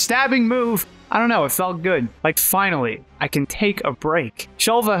with his stabbing move, I don't know, it felt good. Like, finally, I can take a break.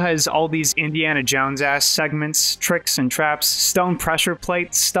 Shelva has all these Indiana Jones-ass segments, tricks and traps, stone pressure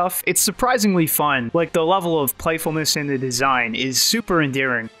plate stuff. It's surprisingly fun. Like, the level of playfulness in the design is super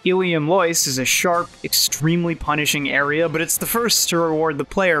endearing. Ilium Lois is a sharp, extremely punishing area, but it's the first to reward the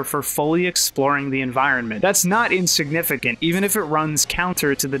player for fully exploring the environment. That's not insignificant, even if it runs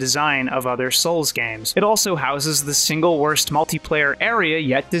counter to the design of other Souls games. It also houses the single worst multiplayer area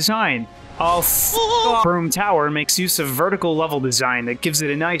yet designed. Oh, Broom Tower makes use of vertical level design that gives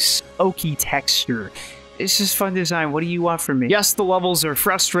it a nice oaky texture. It's just fun design. What do you want from me? Yes, the levels are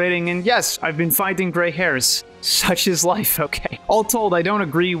frustrating, and yes, I've been finding gray hairs. Such is life, okay? All told, I don't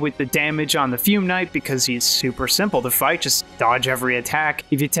agree with the damage on the Fume Knight because he's super simple to fight. Just dodge every attack.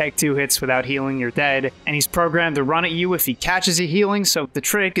 If you take 2 hits without healing, you're dead. And he's programmed to run at you if he catches you healing, so the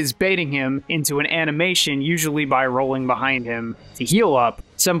trick is baiting him into an animation, usually by rolling behind him to heal up.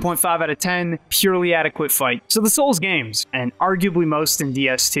 7.5 out of 10, purely adequate fight. So the Souls games, and arguably most in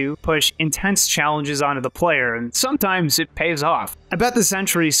DS2, push intense challenges onto the player, and sometimes it pays off. I bet the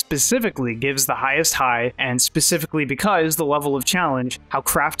Century specifically gives the highest high, and specifically because the level of challenge, how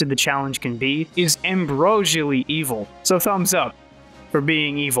crafted the challenge can be, is ambrosially evil. So thumbs up for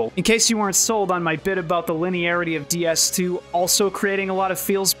being evil. In case you weren't sold on my bit about the linearity of DS2 also creating a lot of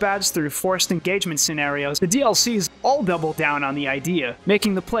feels bads through forced engagement scenarios, the DLCs all double down on the idea,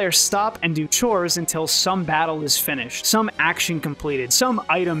 making the player stop and do chores until some battle is finished, some action completed, some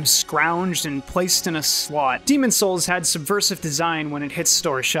item scrounged and placed in a slot. Demon Souls had subversive design when it hit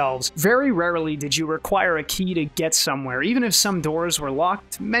store shelves. Very rarely did you require a key to get somewhere. Even if some doors were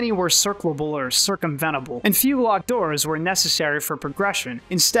locked, many were circlable or circumventable, and few locked doors were necessary for progression,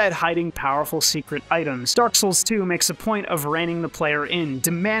 instead hiding powerful secret items. Dark Souls 2 makes a point of reining the player in,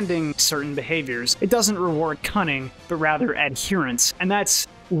 demanding certain behaviors. It doesn't reward cunning, but rather adherence, and that's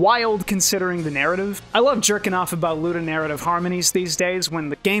wild considering the narrative. I love jerking off about ludonarrative harmonies these days when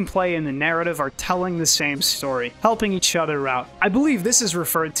the gameplay and the narrative are telling the same story, helping each other out. I believe this is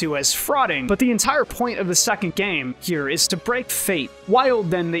referred to as frauding, but the entire point of the second game here is to break fate.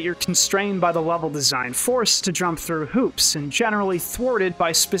 Wild then that you're constrained by the level design, forced to jump through hoops, and generally thwarted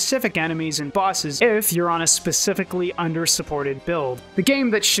by specific enemies and bosses if you're on a specifically under-supported build. The game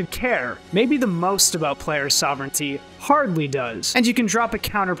that should care, maybe the most about player sovereignty, hardly does. And you can drop a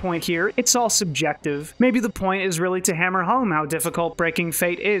counterpoint here, it's all subjective. Maybe the point is really to hammer home how difficult breaking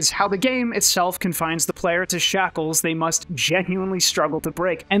fate is, how the game itself confines the player to shackles they must genuinely struggle to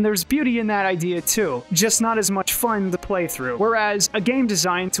break. And there's beauty in that idea too, just not as much fun to play through. Whereas a game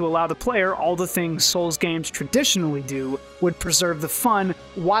designed to allow the player all the things Souls games traditionally do would preserve the fun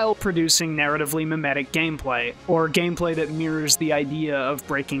while producing narratively mimetic gameplay, or gameplay that mirrors the idea of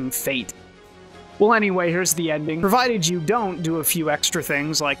breaking fate. Well anyway, here's the ending. Provided you don't do a few extra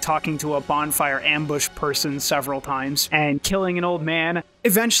things like talking to a bonfire ambush person several times and killing an old man,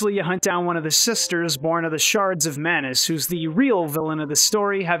 eventually you hunt down one of the sisters born of the Shards of Manus, who's the real villain of the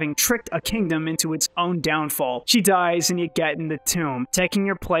story, having tricked a kingdom into its own downfall. She dies and you get in the tomb, taking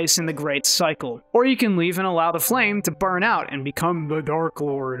your place in the Great Cycle. Or you can leave and allow the flame to burn out and become the Dark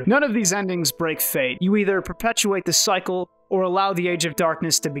Lord. None of these endings break fate. You either perpetuate the cycle or allow the Age of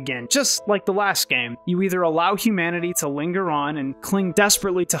Darkness to begin. Just like the last game, you either allow humanity to linger on and cling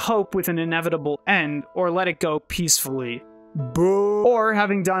desperately to hope with an inevitable end, or let it go peacefully. Boo. Or,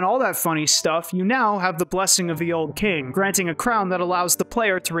 having done all that funny stuff, you now have the blessing of the old king, granting a crown that allows the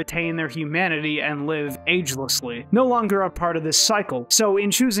player to retain their humanity and live agelessly. No longer a part of this cycle, so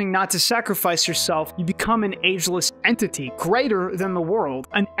in choosing not to sacrifice yourself, you become an ageless entity, greater than the world,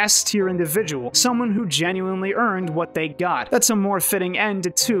 an S-tier individual, someone who genuinely earned what they got. That's a more fitting end to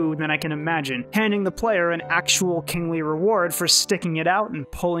 2 than I can imagine, handing the player an actual kingly reward for sticking it out and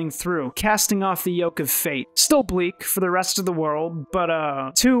pulling through, casting off the yoke of fate. Still bleak for the rest of of the world,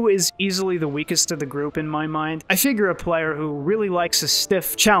 but 2 is easily the weakest of the group in my mind. I figure a player who really likes a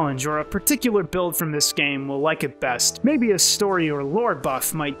stiff challenge or a particular build from this game will like it best. Maybe a story or lore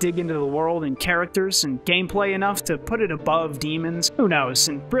buff might dig into the world and characters and gameplay enough to put it above demons. Who knows?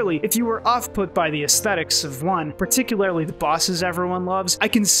 And really, if you were off-put by the aesthetics of 1, particularly the bosses everyone loves, I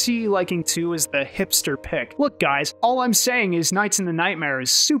can see liking 2 as the hipster pick. Look guys, all I'm saying is Nights in the Nightmare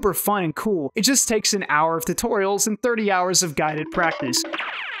is super fun and cool. It just takes an hour of tutorials and 30 hours of guided practice.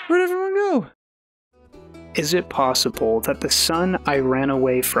 Where'd everyone go? Is it possible that the sun I ran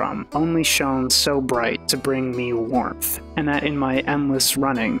away from only shone so bright to bring me warmth, and that in my endless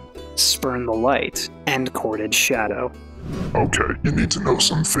running, spurn the light and courted shadow? Okay, you need to know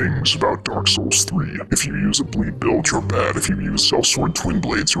some things about Dark Souls 3. If you use a bleed build, you're bad. If you use Sellsword Twin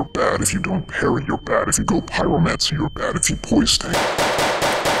Blades, you're bad. If you don't parry, you're bad. If you go Pyromancy, you're bad. If you poison...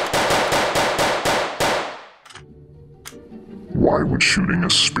 Why would shooting a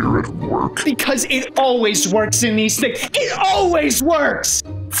spirit work? Because it always works in these things. It always works!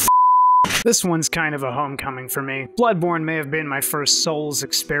 This one's kind of a homecoming for me. Bloodborne may have been my first Souls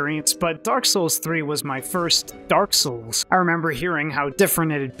experience, but Dark Souls 3 was my first Dark Souls. I remember hearing how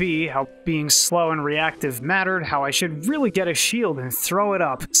different it'd be, how being slow and reactive mattered, how I should really get a shield and throw it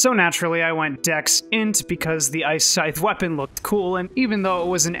up. So naturally I went Dex Int because the Ice Scythe weapon looked cool, and even though it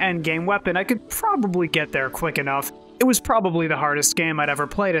was an endgame weapon, I could probably get there quick enough. It was probably the hardest game I'd ever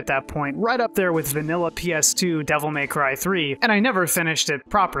played at that point, right up there with vanilla PS2 Devil May Cry 3, and I never finished it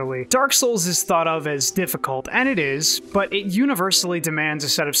properly. Dark Souls is thought of as difficult, and it is, but it universally demands a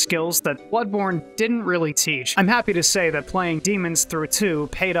set of skills that Bloodborne didn't really teach. I'm happy to say that playing Demons through 2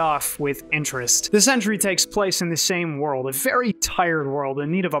 paid off with interest. This entry takes place in the same world, a very tired world in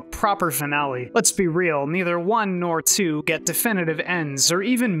need of a proper finale. Let's be real, neither 1 nor 2 get definitive ends, or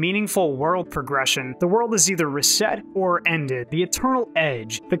even meaningful world progression. The world is either reset or ended, the eternal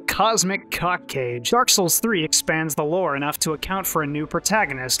edge, the cosmic cock cage. Dark Souls 3 expands the lore enough to account for a new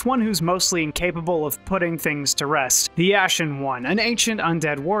protagonist, one who's mostly incapable of putting things to rest. The Ashen One, an ancient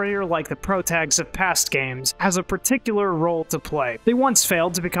undead warrior like the protags of past games, has a particular role to play. They once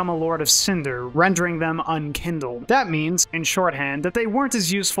failed to become a Lord of Cinder, rendering them unkindled. That means, in shorthand, that they weren't as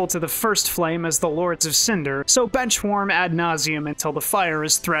useful to the First Flame as the Lords of Cinder, so benchwarm ad nauseum until the fire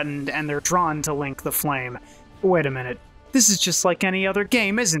is threatened and they're drawn to link the flame. Wait a minute. This is just like any other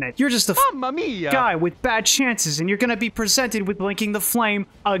game, isn't it? You're just a guy with bad chances, and you're gonna be presented with linking the flame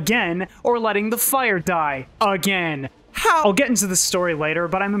again, or letting the fire die again. How? I'll get into the story later,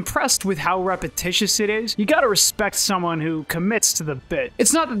 but I'm impressed with how repetitious it is. You gotta respect someone who commits to the bit.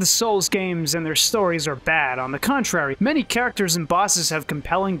 It's not that the Souls games and their stories are bad, on the contrary, many characters and bosses have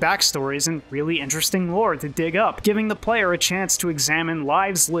compelling backstories and really interesting lore to dig up, giving the player a chance to examine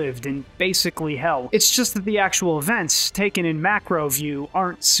lives lived in basically hell. It's just that the actual events, taken in macro view,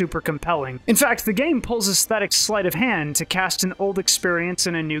 aren't super compelling. In fact, the game pulls aesthetic sleight of hand to cast an old experience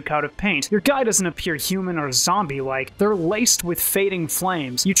in a new coat of paint. Your guy doesn't appear human or zombie-like. They're laced with fading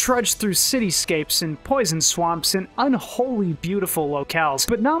flames. You trudge through cityscapes and poison swamps and unholy beautiful locales,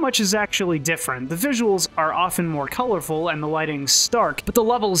 but not much is actually different. The visuals are often more colorful and the lighting's stark, but the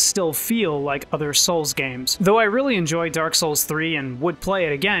levels still feel like other Souls games. Though I really enjoy Dark Souls 3 and would play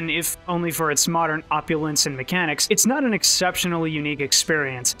it again, if only for its modern opulence and mechanics, it's not an exceptionally unique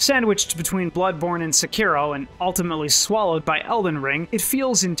experience. Sandwiched between Bloodborne and Sekiro and ultimately swallowed by Elden Ring, it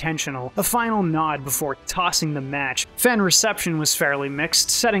feels intentional, a final nod before tossing the match. Fan reception was fairly mixed.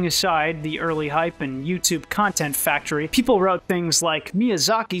 Setting aside the early hype and YouTube content factory, people wrote things like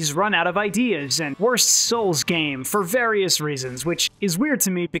Miyazaki's run out of ideas and worst Souls game for various reasons, which is weird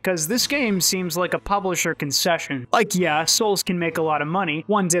to me because this game seems like a publisher concession. Like, yeah, Souls can make a lot of money,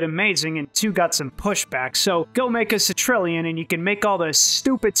 1 did amazing and 2 got some pushback, so go make us a trillion and you can make all the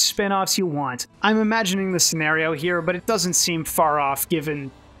stupid spin-offs you want. I'm imagining the scenario here, but it doesn't seem far off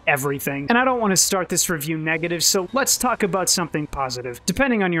given everything. And I don't want to start this review negative, so let's talk about something positive.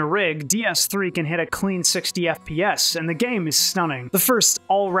 Depending on your rig, DS3 can hit a clean 60 FPS, and the game is stunning. The first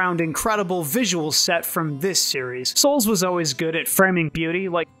all-round incredible visual set from this series. Souls was always good at framing beauty,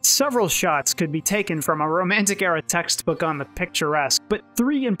 like several shots could be taken from a Romantic-era textbook on the picturesque, but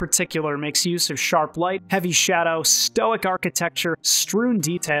 3 in particular makes use of sharp light, heavy shadow, stoic architecture, strewn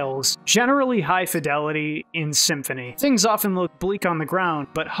details, generally high fidelity in symphony. Things often look bleak on the ground,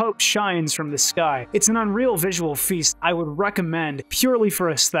 but hope shines from the sky. It's an unreal visual feast I would recommend purely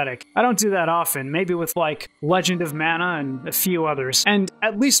for aesthetic. I don't do that often, maybe with like Legend of Mana and a few others. And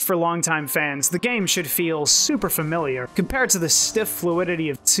at least for longtime fans, the game should feel super familiar. Compared to the stiff fluidity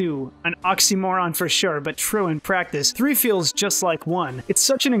of 2, an oxymoron for sure, but true in practice, 3 feels just like 1. It's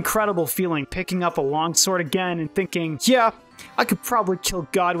such an incredible feeling picking up a longsword again and thinking, yeah, I could probably kill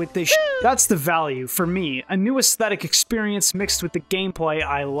God with this shit. That's the value, for me, a new aesthetic experience mixed with the gameplay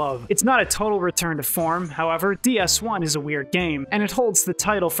I love. It's not a total return to form, however, DS1 is a weird game, and it holds the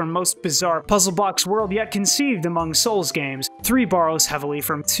title for most bizarre puzzle box world yet conceived among Souls games. 3 borrows heavily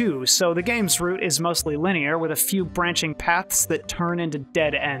from 2, so the game's route is mostly linear with a few branching paths that turn into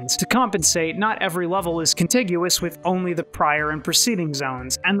dead ends. To compensate, not every level is contiguous with only the prior and preceding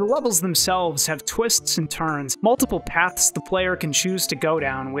zones, and the levels themselves have twists and turns, multiple paths the player can choose to go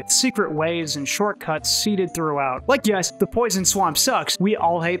down, with secret ways and shortcuts seeded throughout. Like yes, the poison swamp sucks. We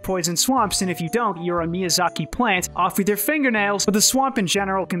all hate poison swamps, and if you don't, you're a Miyazaki plant, off with your fingernails. But the swamp in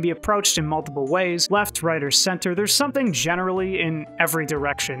general can be approached in multiple ways, left, right, or center. There's something generally in every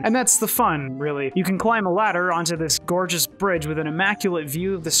direction. And that's the fun, really. You can climb a ladder onto this gorgeous bridge with an immaculate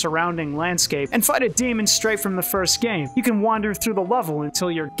view of the surrounding landscape, and fight a demon straight from the first game. You can wander through the level until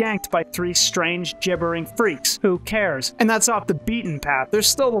you're ganked by 3 strange, gibbering freaks. Who cares? And that's off the beaten path. There's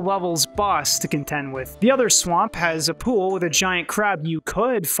still the level's boss to contend with. The other swamp has a pool with a giant crab you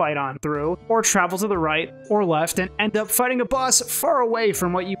could fight on through, or travel to the right or left and end up fighting a boss far away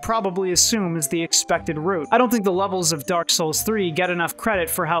from what you probably assume is the expected route. I don't think the levels of Dark Souls 3 get enough credit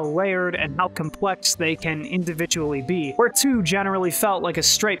for how layered and how complex they can individually be. Where 2 generally felt like a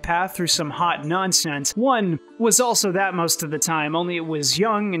straight path through some hot nonsense, 1 was also that most of the time, only it was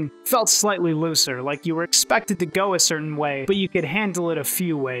young and felt slightly looser, like you were expected to go a certain way, but you could handle it a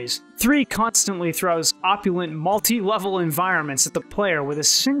few ways. 3 constantly throws opulent, multi-level environments at the player with a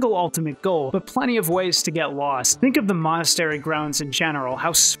single ultimate goal, but plenty of ways to get lost. Think of the monastery grounds in general,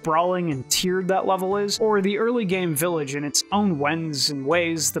 how sprawling and tiered that level is, or the early game village and its own wends and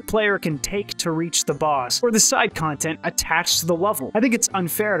ways the player can take to reach the boss, or the side content attached to the level. I think it's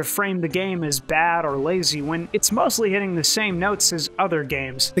unfair to frame the game as bad or lazy when it's mostly hitting the same notes as other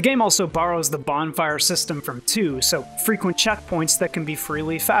games. The game also borrows the bonfire system from 2, so frequent checkpoints that can be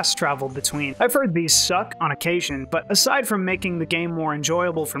freely fast-traveled between. I've heard these suck on occasion, but aside from making the game more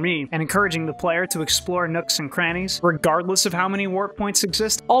enjoyable for me and encouraging the player to explore nooks and crannies, regardless of how many warp points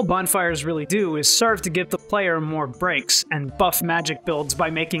exist, all bonfires really do is serve to give the player more breaks and buff magic builds by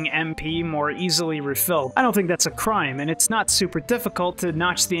making MP more easily refilled. I don't think that's a crime, and it's not super difficult to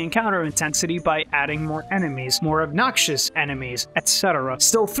notch the encounter intensity by adding more enemies, more obnoxious enemies, etc.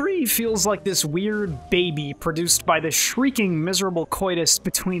 Still, 3 feels like this weird baby produced by the shrieking miserable coitus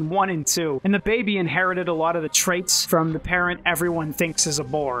between 1 and 2, and the baby inherited a lot of the traits from the parent everyone thinks is a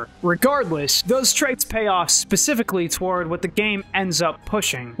bore. Regardless, those traits pay off specifically toward what the game ends up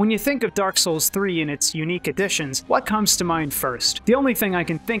pushing. When you think of Dark Souls 3 and its unique additions, what comes to mind first? The only thing I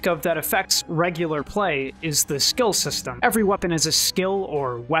can think of that affects regular play is the skill system. Every weapon has a skill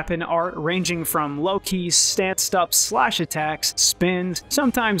or weapon art ranging from low-key stanced-up slash attacks, spins,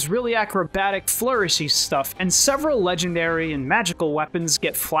 sometimes really acrobatic flourishy stuff, and several legendary and magical weapons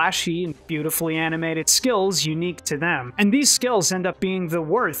get flashy and beautifully animated skills unique to them. And these skills end up being the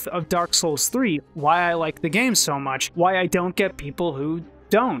worth of Dark Souls 3, why I like the game so much, why I don't get people who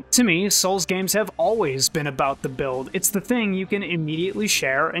don't. To me, Souls games have always been about the build. It's the thing you can immediately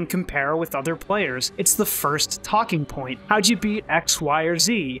share and compare with other players. It's the first talking point. How'd you beat X, Y, or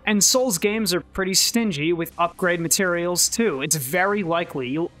Z? And Souls games are pretty stingy with upgrade materials too. It's very likely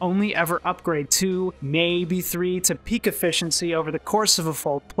you'll only ever upgrade 2, maybe 3 to peak efficiency over the course of a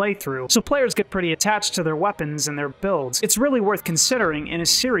full playthrough, so players get pretty attached to their weapons and their builds. It's really worth considering in a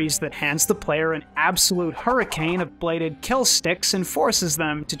series that hands the player an absolute hurricane of bladed kill sticks and forces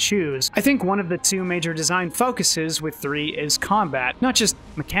them to choose. I think one of the 2 major design focuses with 3 is combat. Not just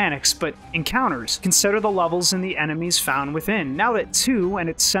mechanics, but encounters. Consider the levels and the enemies found within. Now that 2 and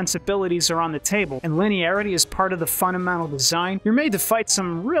its sensibilities are on the table, and linearity is part of the fundamental design, you're made to fight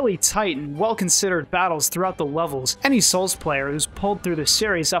some really tight and well-considered battles throughout the levels. Any Souls player who's pulled through the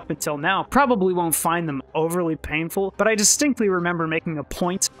series up until now probably won't find them overly painful, but I distinctly remember making a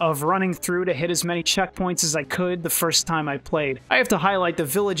point of running through to hit as many checkpoints as I could the first time I played. I have to highlight highlight the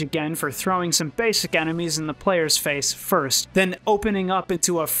village again for throwing some basic enemies in the player's face first, then opening up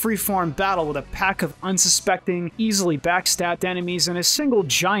into a freeform battle with a pack of unsuspecting, easily backstabbed enemies and a single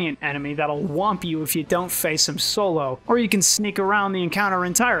giant enemy that'll whomp you if you don't face him solo, or you can sneak around the encounter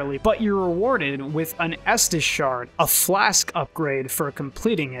entirely, but you're rewarded with an Estus shard, a flask upgrade for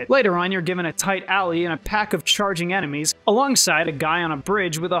completing it. Later on, you're given a tight alley and a pack of charging enemies, alongside a guy on a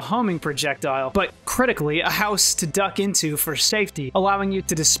bridge with a homing projectile, but critically, a house to duck into for safety, allowing you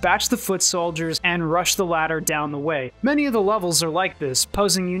to dispatch the foot soldiers and rush the ladder down the way. Many of the levels are like this,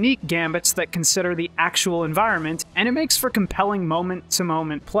 posing unique gambits that consider the actual environment, and it makes for compelling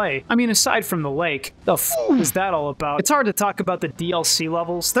moment-to-moment play. I mean, aside from the lake, the f*** is that all about? It's hard to talk about the DLC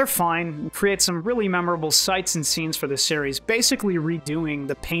levels. They're fine, and create some really memorable sights and scenes for the series. Basically redoing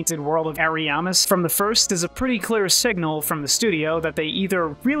the painted world of Ariamis from the first is a pretty clear signal from the studio that they either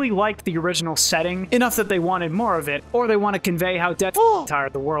really liked the original setting enough that they wanted more of it, or they want to convey how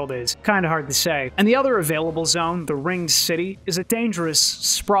tired the world is. Kinda hard to say. And the other available zone, the Ringed City, is a dangerous,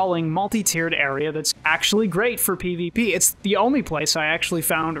 sprawling, multi-tiered area that's actually great for PvP. It's the only place I actually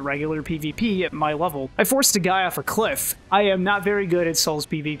found regular PvP at my level. I forced a guy off a cliff. I am not very good at Souls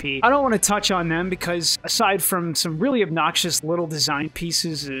PvP. I don't want to touch on them because, aside from some really obnoxious little design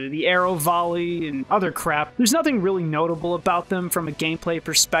pieces, the arrow volley and other crap, there's nothing really notable about them from a gameplay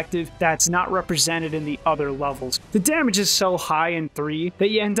perspective that's not represented in the other levels. The damage is so high in 3 that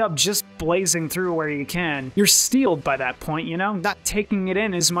you end up just blazing through where you can. You're steeled by that point, you know? Not taking it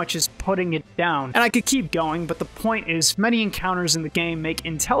in as much as putting it down. And I could keep going, but the point is, many encounters in the game make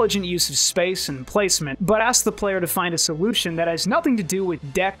intelligent use of space and placement, but ask the player to find a solution that has nothing to do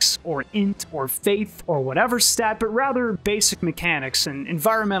with dex or int or faith or whatever stat, but rather basic mechanics and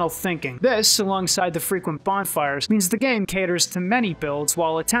environmental thinking. This, alongside the frequent bonfires, means the game caters to many builds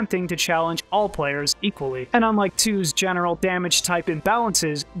while attempting to challenge all players equally. And unlike 2's general damage type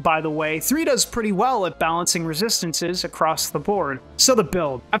imbalances, by the way, 3 does pretty well at balancing resistances across the board. So the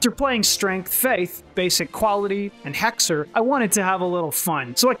build. After playing Strength, Faith, Basic Quality, and Hexer, I wanted to have a little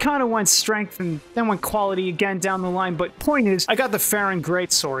fun. So I kinda went Strength and then went Quality again down the line, but point is, I got the Farron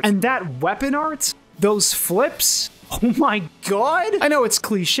Greatsword. And that weapon art? Those flips? Oh my god! I know it's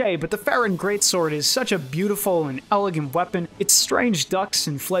cliche, but the Farron Greatsword is such a beautiful and elegant weapon. Its strange ducks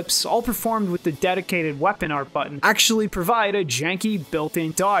and flips, all performed with the dedicated weapon art button, actually provide a janky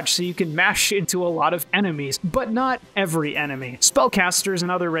built-in dodge so you can mash into a lot of enemies, but not every enemy. Spellcasters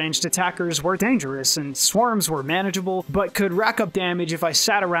and other ranged attackers were dangerous, and swarms were manageable, but could rack up damage if I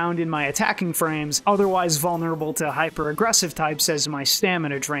sat around in my attacking frames, otherwise vulnerable to hyper-aggressive types as my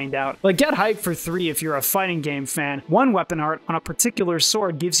stamina drained out. Like, get hyped for 3 if you're a fighting game fan. One weapon art on a particular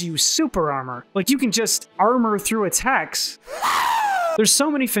sword gives you super armor. Like, you can just armor through attacks. There's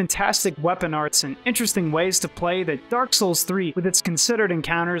so many fantastic weapon arts and interesting ways to play that Dark Souls 3, with its considered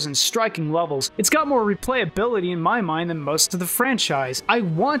encounters and striking levels, it's got more replayability in my mind than most of the franchise. I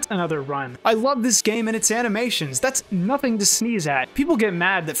want another run. I love this game and its animations. That's nothing to sneeze at. People get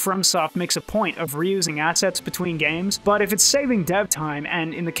mad that FromSoft makes a point of reusing assets between games, but if it's saving dev time,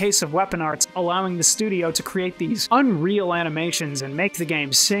 and in the case of weapon arts, allowing the studio to create these unreal animations and make the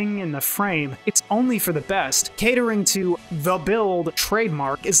game sing in the frame, it's only for the best. Catering to the build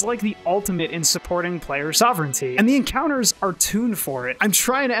trademark is like the ultimate in supporting player sovereignty, and the encounters are tuned for it. I'm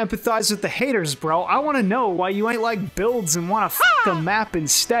trying to empathize with the haters, bro. I want to know why you ain't like builds and want to f*** the map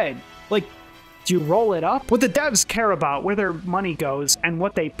instead. Like, do you roll it up? What the devs care about, where their money goes, and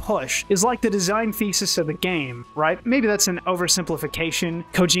what they push, is like the design thesis of the game, right? Maybe that's an oversimplification,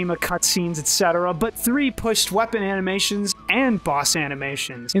 Kojima cutscenes, etc., but 3 pushed weapon animations and boss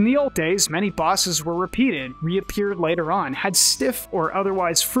animations. In the old days, many bosses were repeated, reappeared later on, had stiff or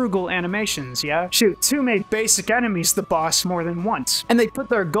otherwise frugal animations, yeah? Shoot, 2 made basic enemies the boss more than once, and they put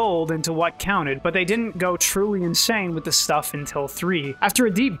their gold into what counted, but they didn't go truly insane with the stuff until 3. After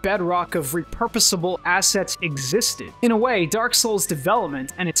a deep bedrock of repurposing assets existed. In a way, Dark Souls'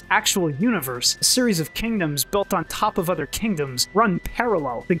 development and its actual universe, a series of kingdoms built on top of other kingdoms, run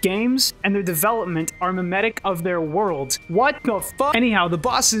parallel. The games and their development are mimetic of their worlds. What the fuck? Anyhow, the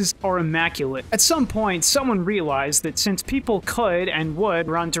bosses are immaculate. At some point, someone realized that since people could and would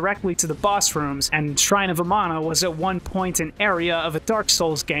run directly to the boss rooms, and Shrine of Amana was at one point an area of a Dark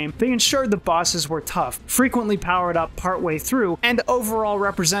Souls game, they ensured the bosses were tough, frequently powered up partway through, and overall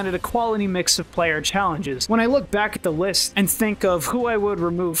represented a quality mix massive player challenges. When I look back at the list and think of who I would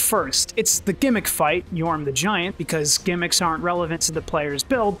remove first, it's the gimmick fight, Yorm the Giant, because gimmicks aren't relevant to the player's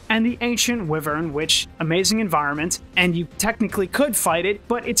build, and the Ancient Wyvern, which, amazing environment, and you technically could fight it,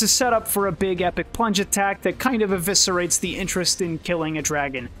 but it's a setup for a big epic plunge attack that kind of eviscerates the interest in killing a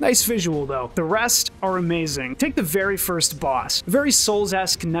dragon. Nice visual though. The rest are amazing. Take the very first boss, a very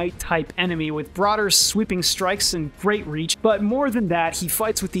Souls-esque knight-type enemy with broader sweeping strikes and great reach, but more than that, he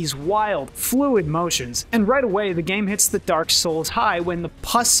fights with these wild, fluid motions, and right away the game hits the Dark Souls high when the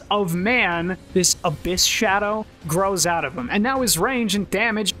pus of man, this abyss shadow, grows out of him, and now his range and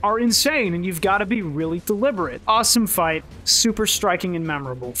damage are insane, and you've got to be really deliberate. Awesome fight, super striking and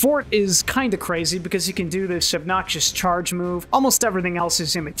memorable. Vort is kinda crazy because he can do this obnoxious charge move. Almost everything else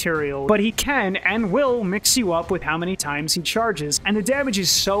is immaterial, but he can and will mix you up with how many times he charges, and the damage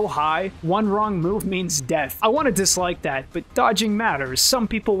is so high, one wrong move means death. I want to dislike that, but dodging matters. Some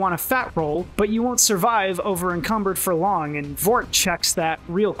people want a fat roll, but you won't survive over encumbered for long, and Vort checks that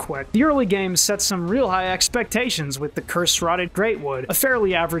real quick. The early game set some real high expectations with the Curse-Rotted Greatwood, a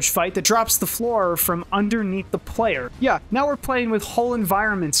fairly average fight that drops the floor from underneath the player. Yeah, now we're playing with whole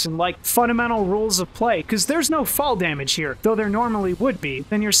environments and like fundamental rules of play, because there's no fall damage here, though there normally would be.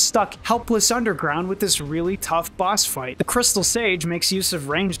 Then you're stuck helpless underground with this really tough boss fight. The Crystal Sage makes use of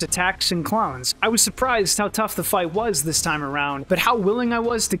ranged attacks and clones. I was surprised how tough the fight was this time around, but how willing I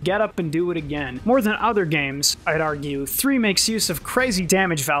was to get up and do it again. More than other games, I'd argue, 3 makes use of crazy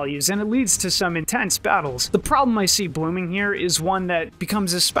damage values and it leads to some intense battles. The problem I see blooming here is one that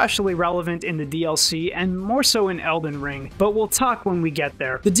becomes especially relevant in the DLC and more so in Elden Ring, but we'll talk when we get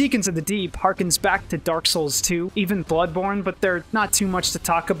there. The Deacons of the Deep harkens back to Dark Souls 2, even Bloodborne, but they're not too much to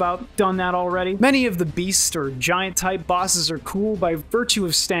talk about, done that already. Many of the beast or giant type bosses are cool by virtue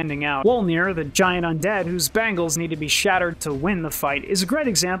of standing out. Wolnir, the giant undead whose bangles need to be shattered to win the fight, is a great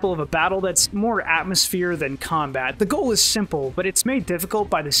example of a battle that's more atmosphere than combat. The goal is simple, but it's made difficult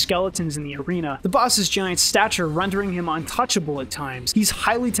by the skeletons in the arena. The boss's giant stature rendering him untouchable at times. He's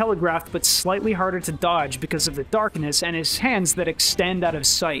highly telegraphed but slightly harder to dodge because of the darkness and his hands that extend out of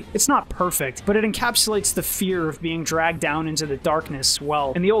sight. It's not perfect, but it encapsulates the fear of being dragged down into the darkness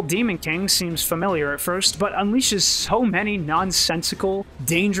well. And the old Demon King seems familiar at first, but unleashes so many nonsensical,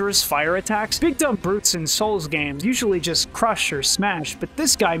 dangerous fire attacks. Big dumb brutes in Souls games usually just crush or smash, but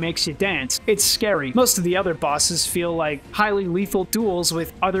this guy makes you dance. It's scary. Most of the other bosses feel like highly lethal duels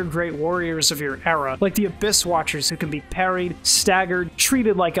with other great warriors of your era, like the Abyss Watchers who can be parried, staggered,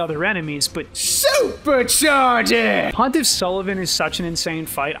 treated like other enemies, but supercharged! Pontiff Sullivan is such an insane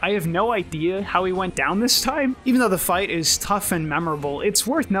fight, I have no idea how he went down this time. Even though the fight is tough and memorable, it's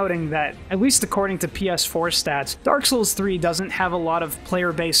worth noting that, at least according to PS4 stats, Dark Souls 3 doesn't have a lot of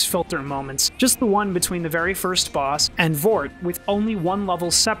player-based filter moments, just the one between the very first boss and Vort, with only one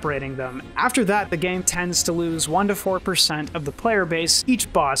level separating them. After that, the game tends to lose 1 to 4% of the player base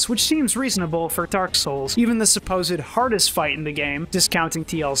each boss, which seems reasonable for Dark Souls. Even the supposed hardest fight in the game, discounting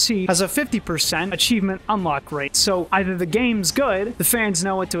TLC, has a 50% achievement unlock rate, so either the game's good, the fans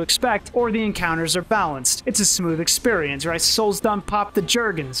know what to expect, or the encounters are balanced. It's a smooth experience, right? Souls done pop the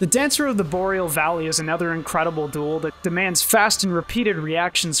Jurgens. The Dancer of the Boreal Valley is another incredible duel that demands fast and repeated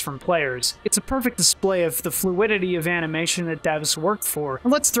reactions from players. It's a perfect display of the fluidity of animation that devs worked for.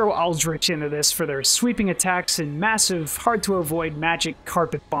 And let's throw Aldrich into this for their sweeping attacks and massive, hard-to-avoid magic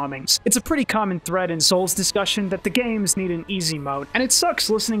carpet bombings. It's a pretty common thread in Souls discussion that the games need an easy mode, and it sucks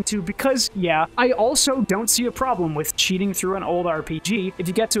listening to because, yeah, I also don't see a problem with cheating through an old RPG if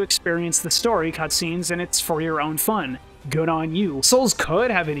you get to experience the story cutscenes and it's for your own fun. Good on you. Souls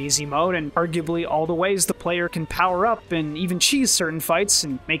could have an easy mode, and arguably all the ways the player can power up and even cheese certain fights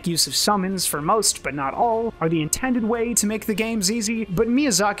and make use of summons for most, but not all, are the intended way to make the games easy, but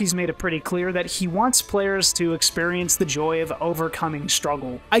Miyazaki's made it pretty clear that he wants players to experience the joy of overcoming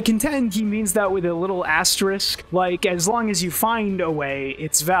struggle. I contend he means that with a little asterisk, like as long as you find a way,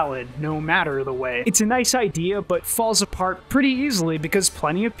 it's valid, no matter the way. It's a nice idea, but falls apart pretty easily because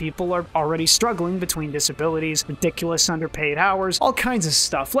plenty of people are already struggling between disabilities, ridiculous underpaid hours, all kinds of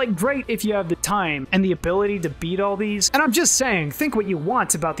stuff. Like, great if you have the time and the ability to beat all these. And I'm just saying, think what you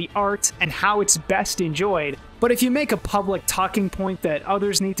want about the art and how it's best enjoyed. But if you make a public talking point that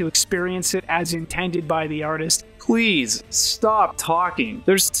others need to experience it as intended by the artist, please stop talking.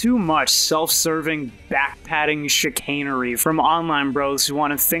 There's too much self-serving, back-patting chicanery from online bros who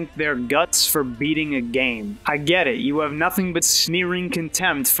want to think their guts for beating a game. I get it, you have nothing but sneering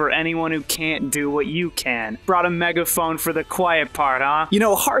contempt for anyone who can't do what you can. Brought a megaphone for the quiet part, huh? You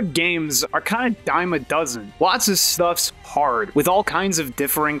know, hard games are kind of dime a dozen. Lots of stuff's hard, with all kinds of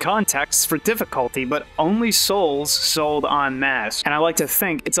differing contexts for difficulty, but only Souls sold en masse, and I like to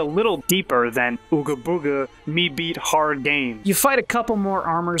think it's a little deeper than Ooga Booga, me beat hard game. You fight a couple more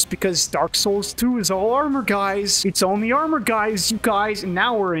armors because Dark Souls 2 is all armor, guys. It's only armor, guys, you guys, and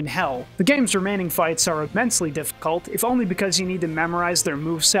now we're in hell. The game's remaining fights are immensely difficult, if only because you need to memorize their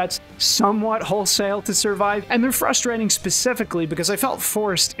movesets somewhat wholesale to survive, and they're frustrating specifically because I felt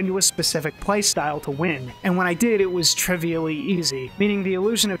forced into a specific playstyle to win, and when I did, it was trivially easy, meaning the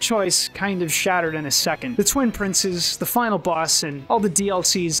illusion of choice kind of shattered in a second. The Twin Princes, the final boss, and all the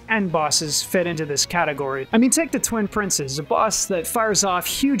DLCs and bosses fit into this category. I mean, take the Twin Princes, a boss that fires off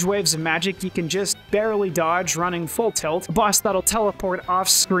huge waves of magic you can just barely dodge running full tilt, a boss that'll teleport off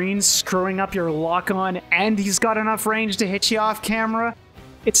screen, screwing up your lock-on, and he's got enough range to hit you off camera.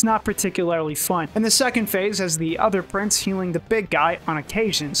 It's not particularly fun. And the second phase has the other prince healing the big guy on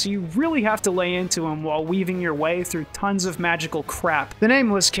occasion, so you really have to lay into him while weaving your way through tons of magical crap. The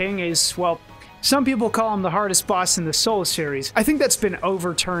Nameless King is, well, some people call him the hardest boss in the Souls series. I think that's been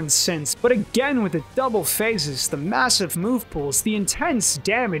overturned since, but again with the double phases, the massive move pools, the intense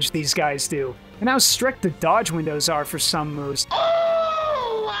damage these guys do, and how strict the dodge windows are for some moves.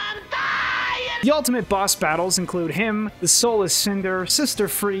 The ultimate boss battles include him, the Soulless Cinder, Sister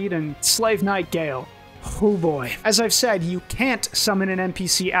Freed, and Slave Knight Gale. Oh boy. As I've said, you can't summon an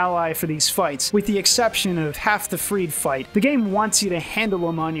NPC ally for these fights, with the exception of half the Freed fight. The game wants you to handle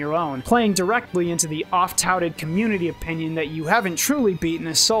them on your own, playing directly into the oft-touted community opinion that you haven't truly beaten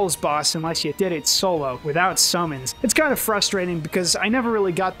a Souls boss unless you did it solo, without summons. It's kind of frustrating because I never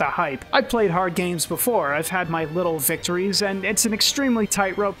really got the hype. I've played hard games before, I've had my little victories, and it's an extremely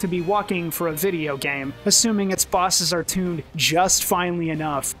tightrope to be walking for a video game, assuming its bosses are tuned just finely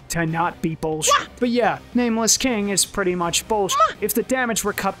enough to not be bullshit. But yeah, Nameless King is pretty much bullshit. If the damage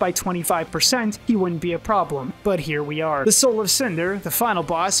were cut by 25%, he wouldn't be a problem, but here we are. The Soul of Cinder, the final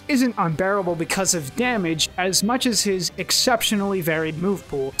boss, isn't unbearable because of damage as much as his exceptionally varied move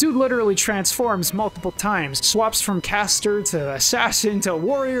pool. Dude literally transforms multiple times, swaps from caster to assassin to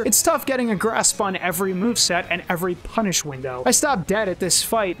warrior. It's tough getting a grasp on every moveset and every punish window. I stopped dead at this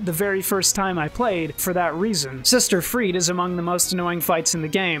fight the very first time I played for that reason. Sister Freed is among the most annoying fights in the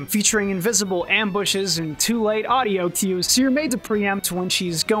game, featuring invisible ambushes and too late audio cues, so you're made to preempt when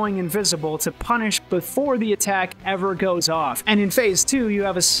she's going invisible to punish before the attack ever goes off. And in Phase 2, you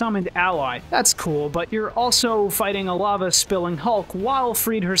have a summoned ally. That's cool, but you're also fighting a lava-spilling Hulk while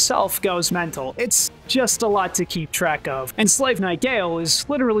Freed herself goes mental. It's just a lot to keep track of. And Slave Knight Gale is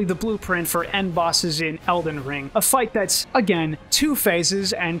literally the blueprint for end bosses in Elden Ring, a fight that's, again, 2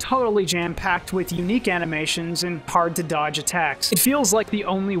 phases and totally jam-packed with unique animations and hard-to-dodge attacks. It feels like the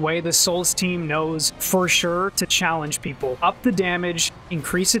only way the Souls team knows for sure to challenge people. Up the damage,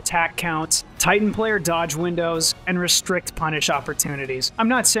 increase attack counts, tighten player dodge windows, and restrict punish opportunities. I'm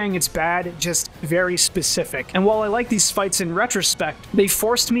not saying it's bad, just very specific. And while I like these fights in retrospect, they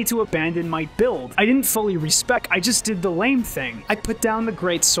forced me to abandon my build. I didn't fully respec, I just did the lame thing. I put down the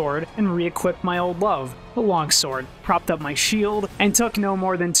greatsword and re-equipped my old love, the longsword, propped up my shield, and took no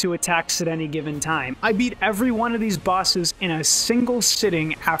more than 2 attacks at any given time. I beat every one of these bosses in a single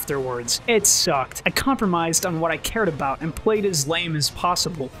sitting afterwards. It sucked. I compromised on what I cared about and played as lame as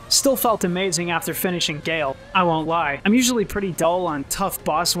possible. Still felt amazing after finishing Gale, I won't lie. I'm usually pretty dull on tough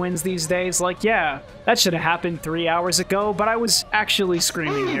boss wins these days, like yeah, that should have happened 3 hours ago, but I was actually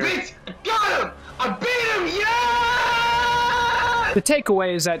screaming here. Bitch, I got him! I beat him! Yeah! The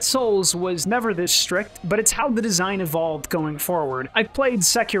takeaway is that Souls was never this strict, but it's how the design evolved going forward. I've played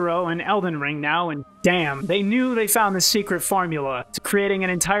Sekiro and Elden Ring now, and damn, they knew they found the secret formula to creating an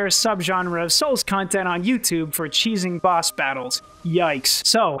entire subgenre of Souls content on YouTube for cheesing boss battles. Yikes.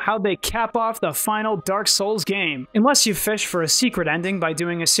 So, how'd they cap off the final Dark Souls game? Unless you fish for a secret ending by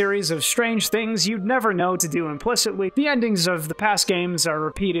doing a series of strange things you'd never know to do implicitly, the endings of the past games are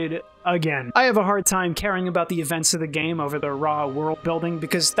repeated again. I have a hard time caring about the events of the game over the raw world building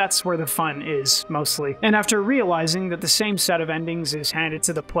because that's where the fun is, mostly. And after realizing that the same set of endings is handed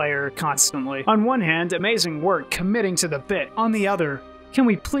to the player constantly. On one hand, amazing work committing to the bit. On the other, can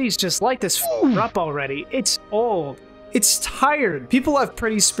we please just light this up already? It's old. It's tired. People have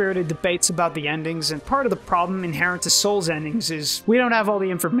pretty spirited debates about the endings, and part of the problem inherent to Souls endings is we don't have all the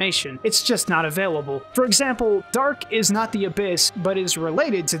information. It's just not available. For example, Dark is not the Abyss, but is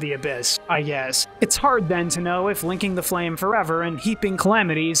related to the Abyss, I guess. It's hard then to know if linking the flame forever and heaping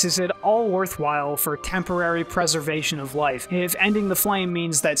calamities is at all worthwhile for temporary preservation of life. If ending the flame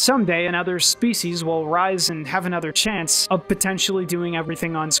means that someday another species will rise and have another chance of potentially doing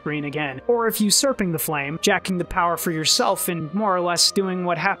everything on screen again. Or if usurping the flame, jacking the power for your yourself and more or less doing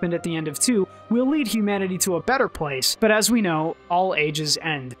what happened at the end of 2 will lead humanity to a better place, but as we know, all ages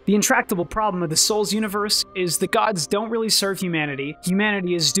end. The intractable problem of the Souls universe is the gods don't really serve humanity,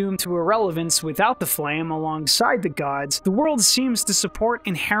 humanity is doomed to irrelevance without the flame alongside the gods, the world seems to support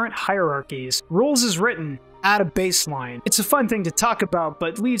inherent hierarchies, rules as written, at a baseline. It's a fun thing to talk about,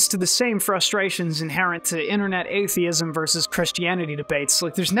 but leads to the same frustrations inherent to internet atheism versus Christianity debates.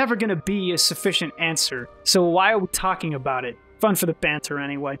 Like, there's never gonna be a sufficient answer. So why are we talking about it? Fun for the banter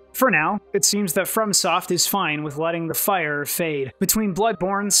anyway. For now, it seems that FromSoft is fine with letting the fire fade. Between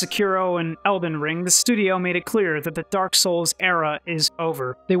Bloodborne, Sekiro, and Elden Ring, the studio made it clear that the Dark Souls era is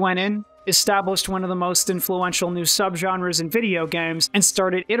over. They went in, established one of the most influential new subgenres in video games, and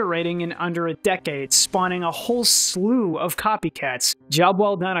started iterating in under a decade, spawning a whole slew of copycats. Job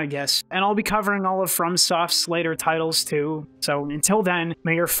well done, I guess. And I'll be covering all of FromSoft's later titles too, so until then,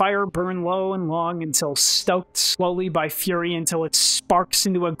 may your fire burn low and long until stoked slowly by fury until it sparks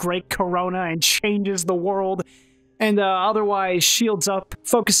into a great corona and changes the world. And otherwise, shields up,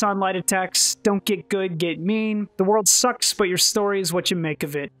 focus on light attacks, don't get good, get mean. The world sucks, but your story is what you make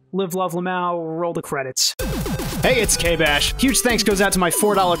of it. Live, love, Lamau, roll the credits. Hey, it's KBash. Huge thanks goes out to my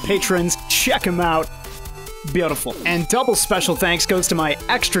 $4 patrons. Check them out. Beautiful. And double special thanks goes to my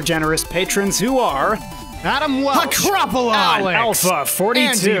extra generous patrons who are... Adam Welch, Acropolis, Alex, Alpha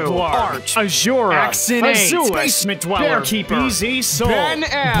 42, Arch, Azura, Axin8, Basement Dweller, Bearkeeper, BZ Soul, Ben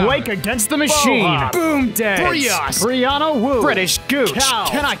M, Blake Against the Machine, Boha, Boom Dead, Brios, Brianna Wu, British Gooch, Cal,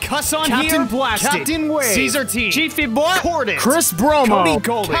 Can I Cuss on Captain here? Captain Blasted, Captain Wade, Caesar T, Chiefy Boy, Cordit, Chris Bromo, Cody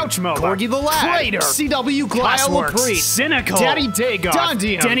Golden, Couch Moba, Corgi the Lad, Crater, CW Glassworks, Cynical, Daddy Dagon,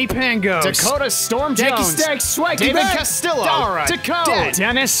 Dondium, Denny Pangos, Dakota Storm Jones, David Castillo, Dara, Dakota,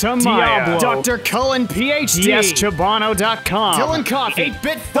 Dennis Amaya, Dr. Cullen PhD, DSChabano.com, Dylan Coffee,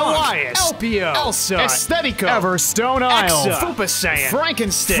 8-Bit Elias, Elpio, Elsa, Aesthetico, Everstone Isle, Fupasayan,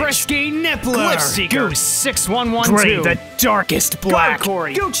 Frankenstitch, Frisky Nippler, Goose 6112, Gray the Darkest Black,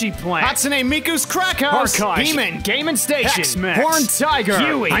 Corey, Gucci Plant, Hatsune Miku's Crack House, Archive, Demon, Game & Station, X-Mex, Horn Tiger,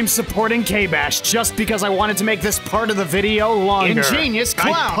 Huey. I'm supporting KBash just because I wanted to make this part of the video longer. Ingenious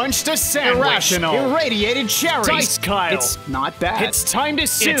Clown, I punched a sandwich, Irrational, Irradiated Cherries, Dice Kyle, it's not bad. It's time to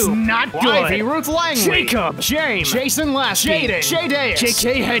sue, it's not good. Ivy Ruth Langley, Jacob, James, Jason Lasky, Jaden, Jaydeus,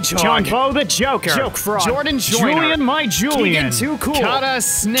 JK Hedgehog, John Bo the Joker, Joke Fraud, Jordan Joyner, Julian My Julian, Keegan Too Cool, Kata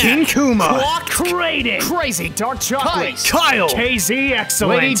Snack, King Kuma, Clock Crating, Crazy Dark Chocolate, Kyle, KZ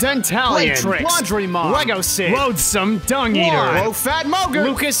Excellent, Lady Dentalian, Latrix, Laundry Mom, Lego Sid, Loathsome Dung Eater, Low Fat Mogul,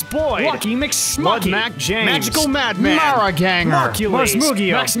 Lucas Boyd, Lucky McSmucky, Mac James, Magical Madman, Mara Ganger, Mercules,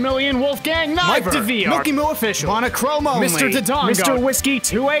 Mugio, Maximilian Wolfgang Niver, Mike DeVere, Milky Moo Official, Monochrome Only, Mr. Dodongo, Mr. Whiskey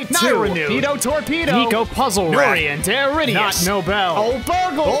 282, Tito Torpedo, Nico Puzzle Nurian, Daridius, Not Nobel, Old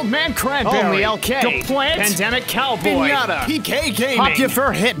Burgle, Old Man Cranberry, Only LK, The Plant, Pandemic Cowboy, Pinata, PK Gaming,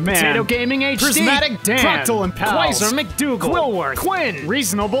 Popular Hitman, Potato Gaming HD, Prismatic Dan, Fractal and Pals, Quasar McDougal, Quillworth, Quinn,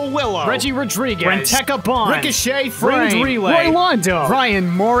 Reasonable Willow, Reggie Rodriguez, Renteca Bond, Ricochet Frame, Relay, Roy Londo, Brian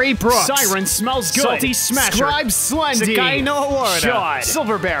Maury Brooks, Siren Smells Good, Salty Smasher, Scribe Slendy, Sakai No Award, Shod,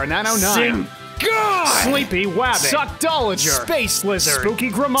 Silver Bear 909, God! Sleepy Wabbit, Suckdolager, Space Lizard,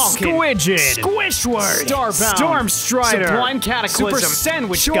 Spooky Grimalkin, Squidged, Squishword, Starbound, Stormstrider, Sublime Cataclysm, Super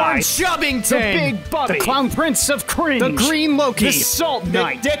Sandwich Guy, Chubbington, The Big Bubby, The Clown Prince of Cringe, The Green Loki, The Salt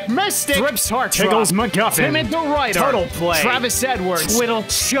Knight, Dick Mystic, Thrips Heart, Tiggles McGuffin, Timid the Writer, Turtle Play, Travis Edwards, Twiddle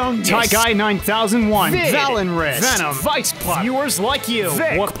Chungus, Ty Guy 9001, Vid, Valenris, Venom, Vice Puck, Viewers Like You,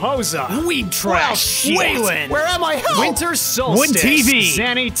 Vic, Waposa, Weed Trash, Waylon, Where Am I Help? Winter Solstice, Win TV,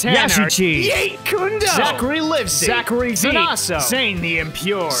 Zanny Tanner, Yashichi, Kundo, Zachary Livesey, Zachary Zanasso, Zane the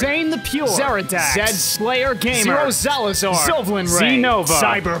Impure, Zane the Pure, Zeradax, Zed Slayer Gamer, Zero Zalazar, Sylvan Ray, Zenova,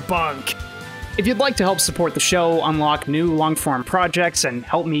 Cyberbunk. If you'd like to help support the show, unlock new long-form projects, and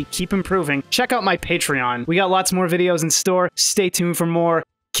help me keep improving, check out my Patreon. We got lots more videos in store. Stay tuned for more.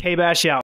 KBash out.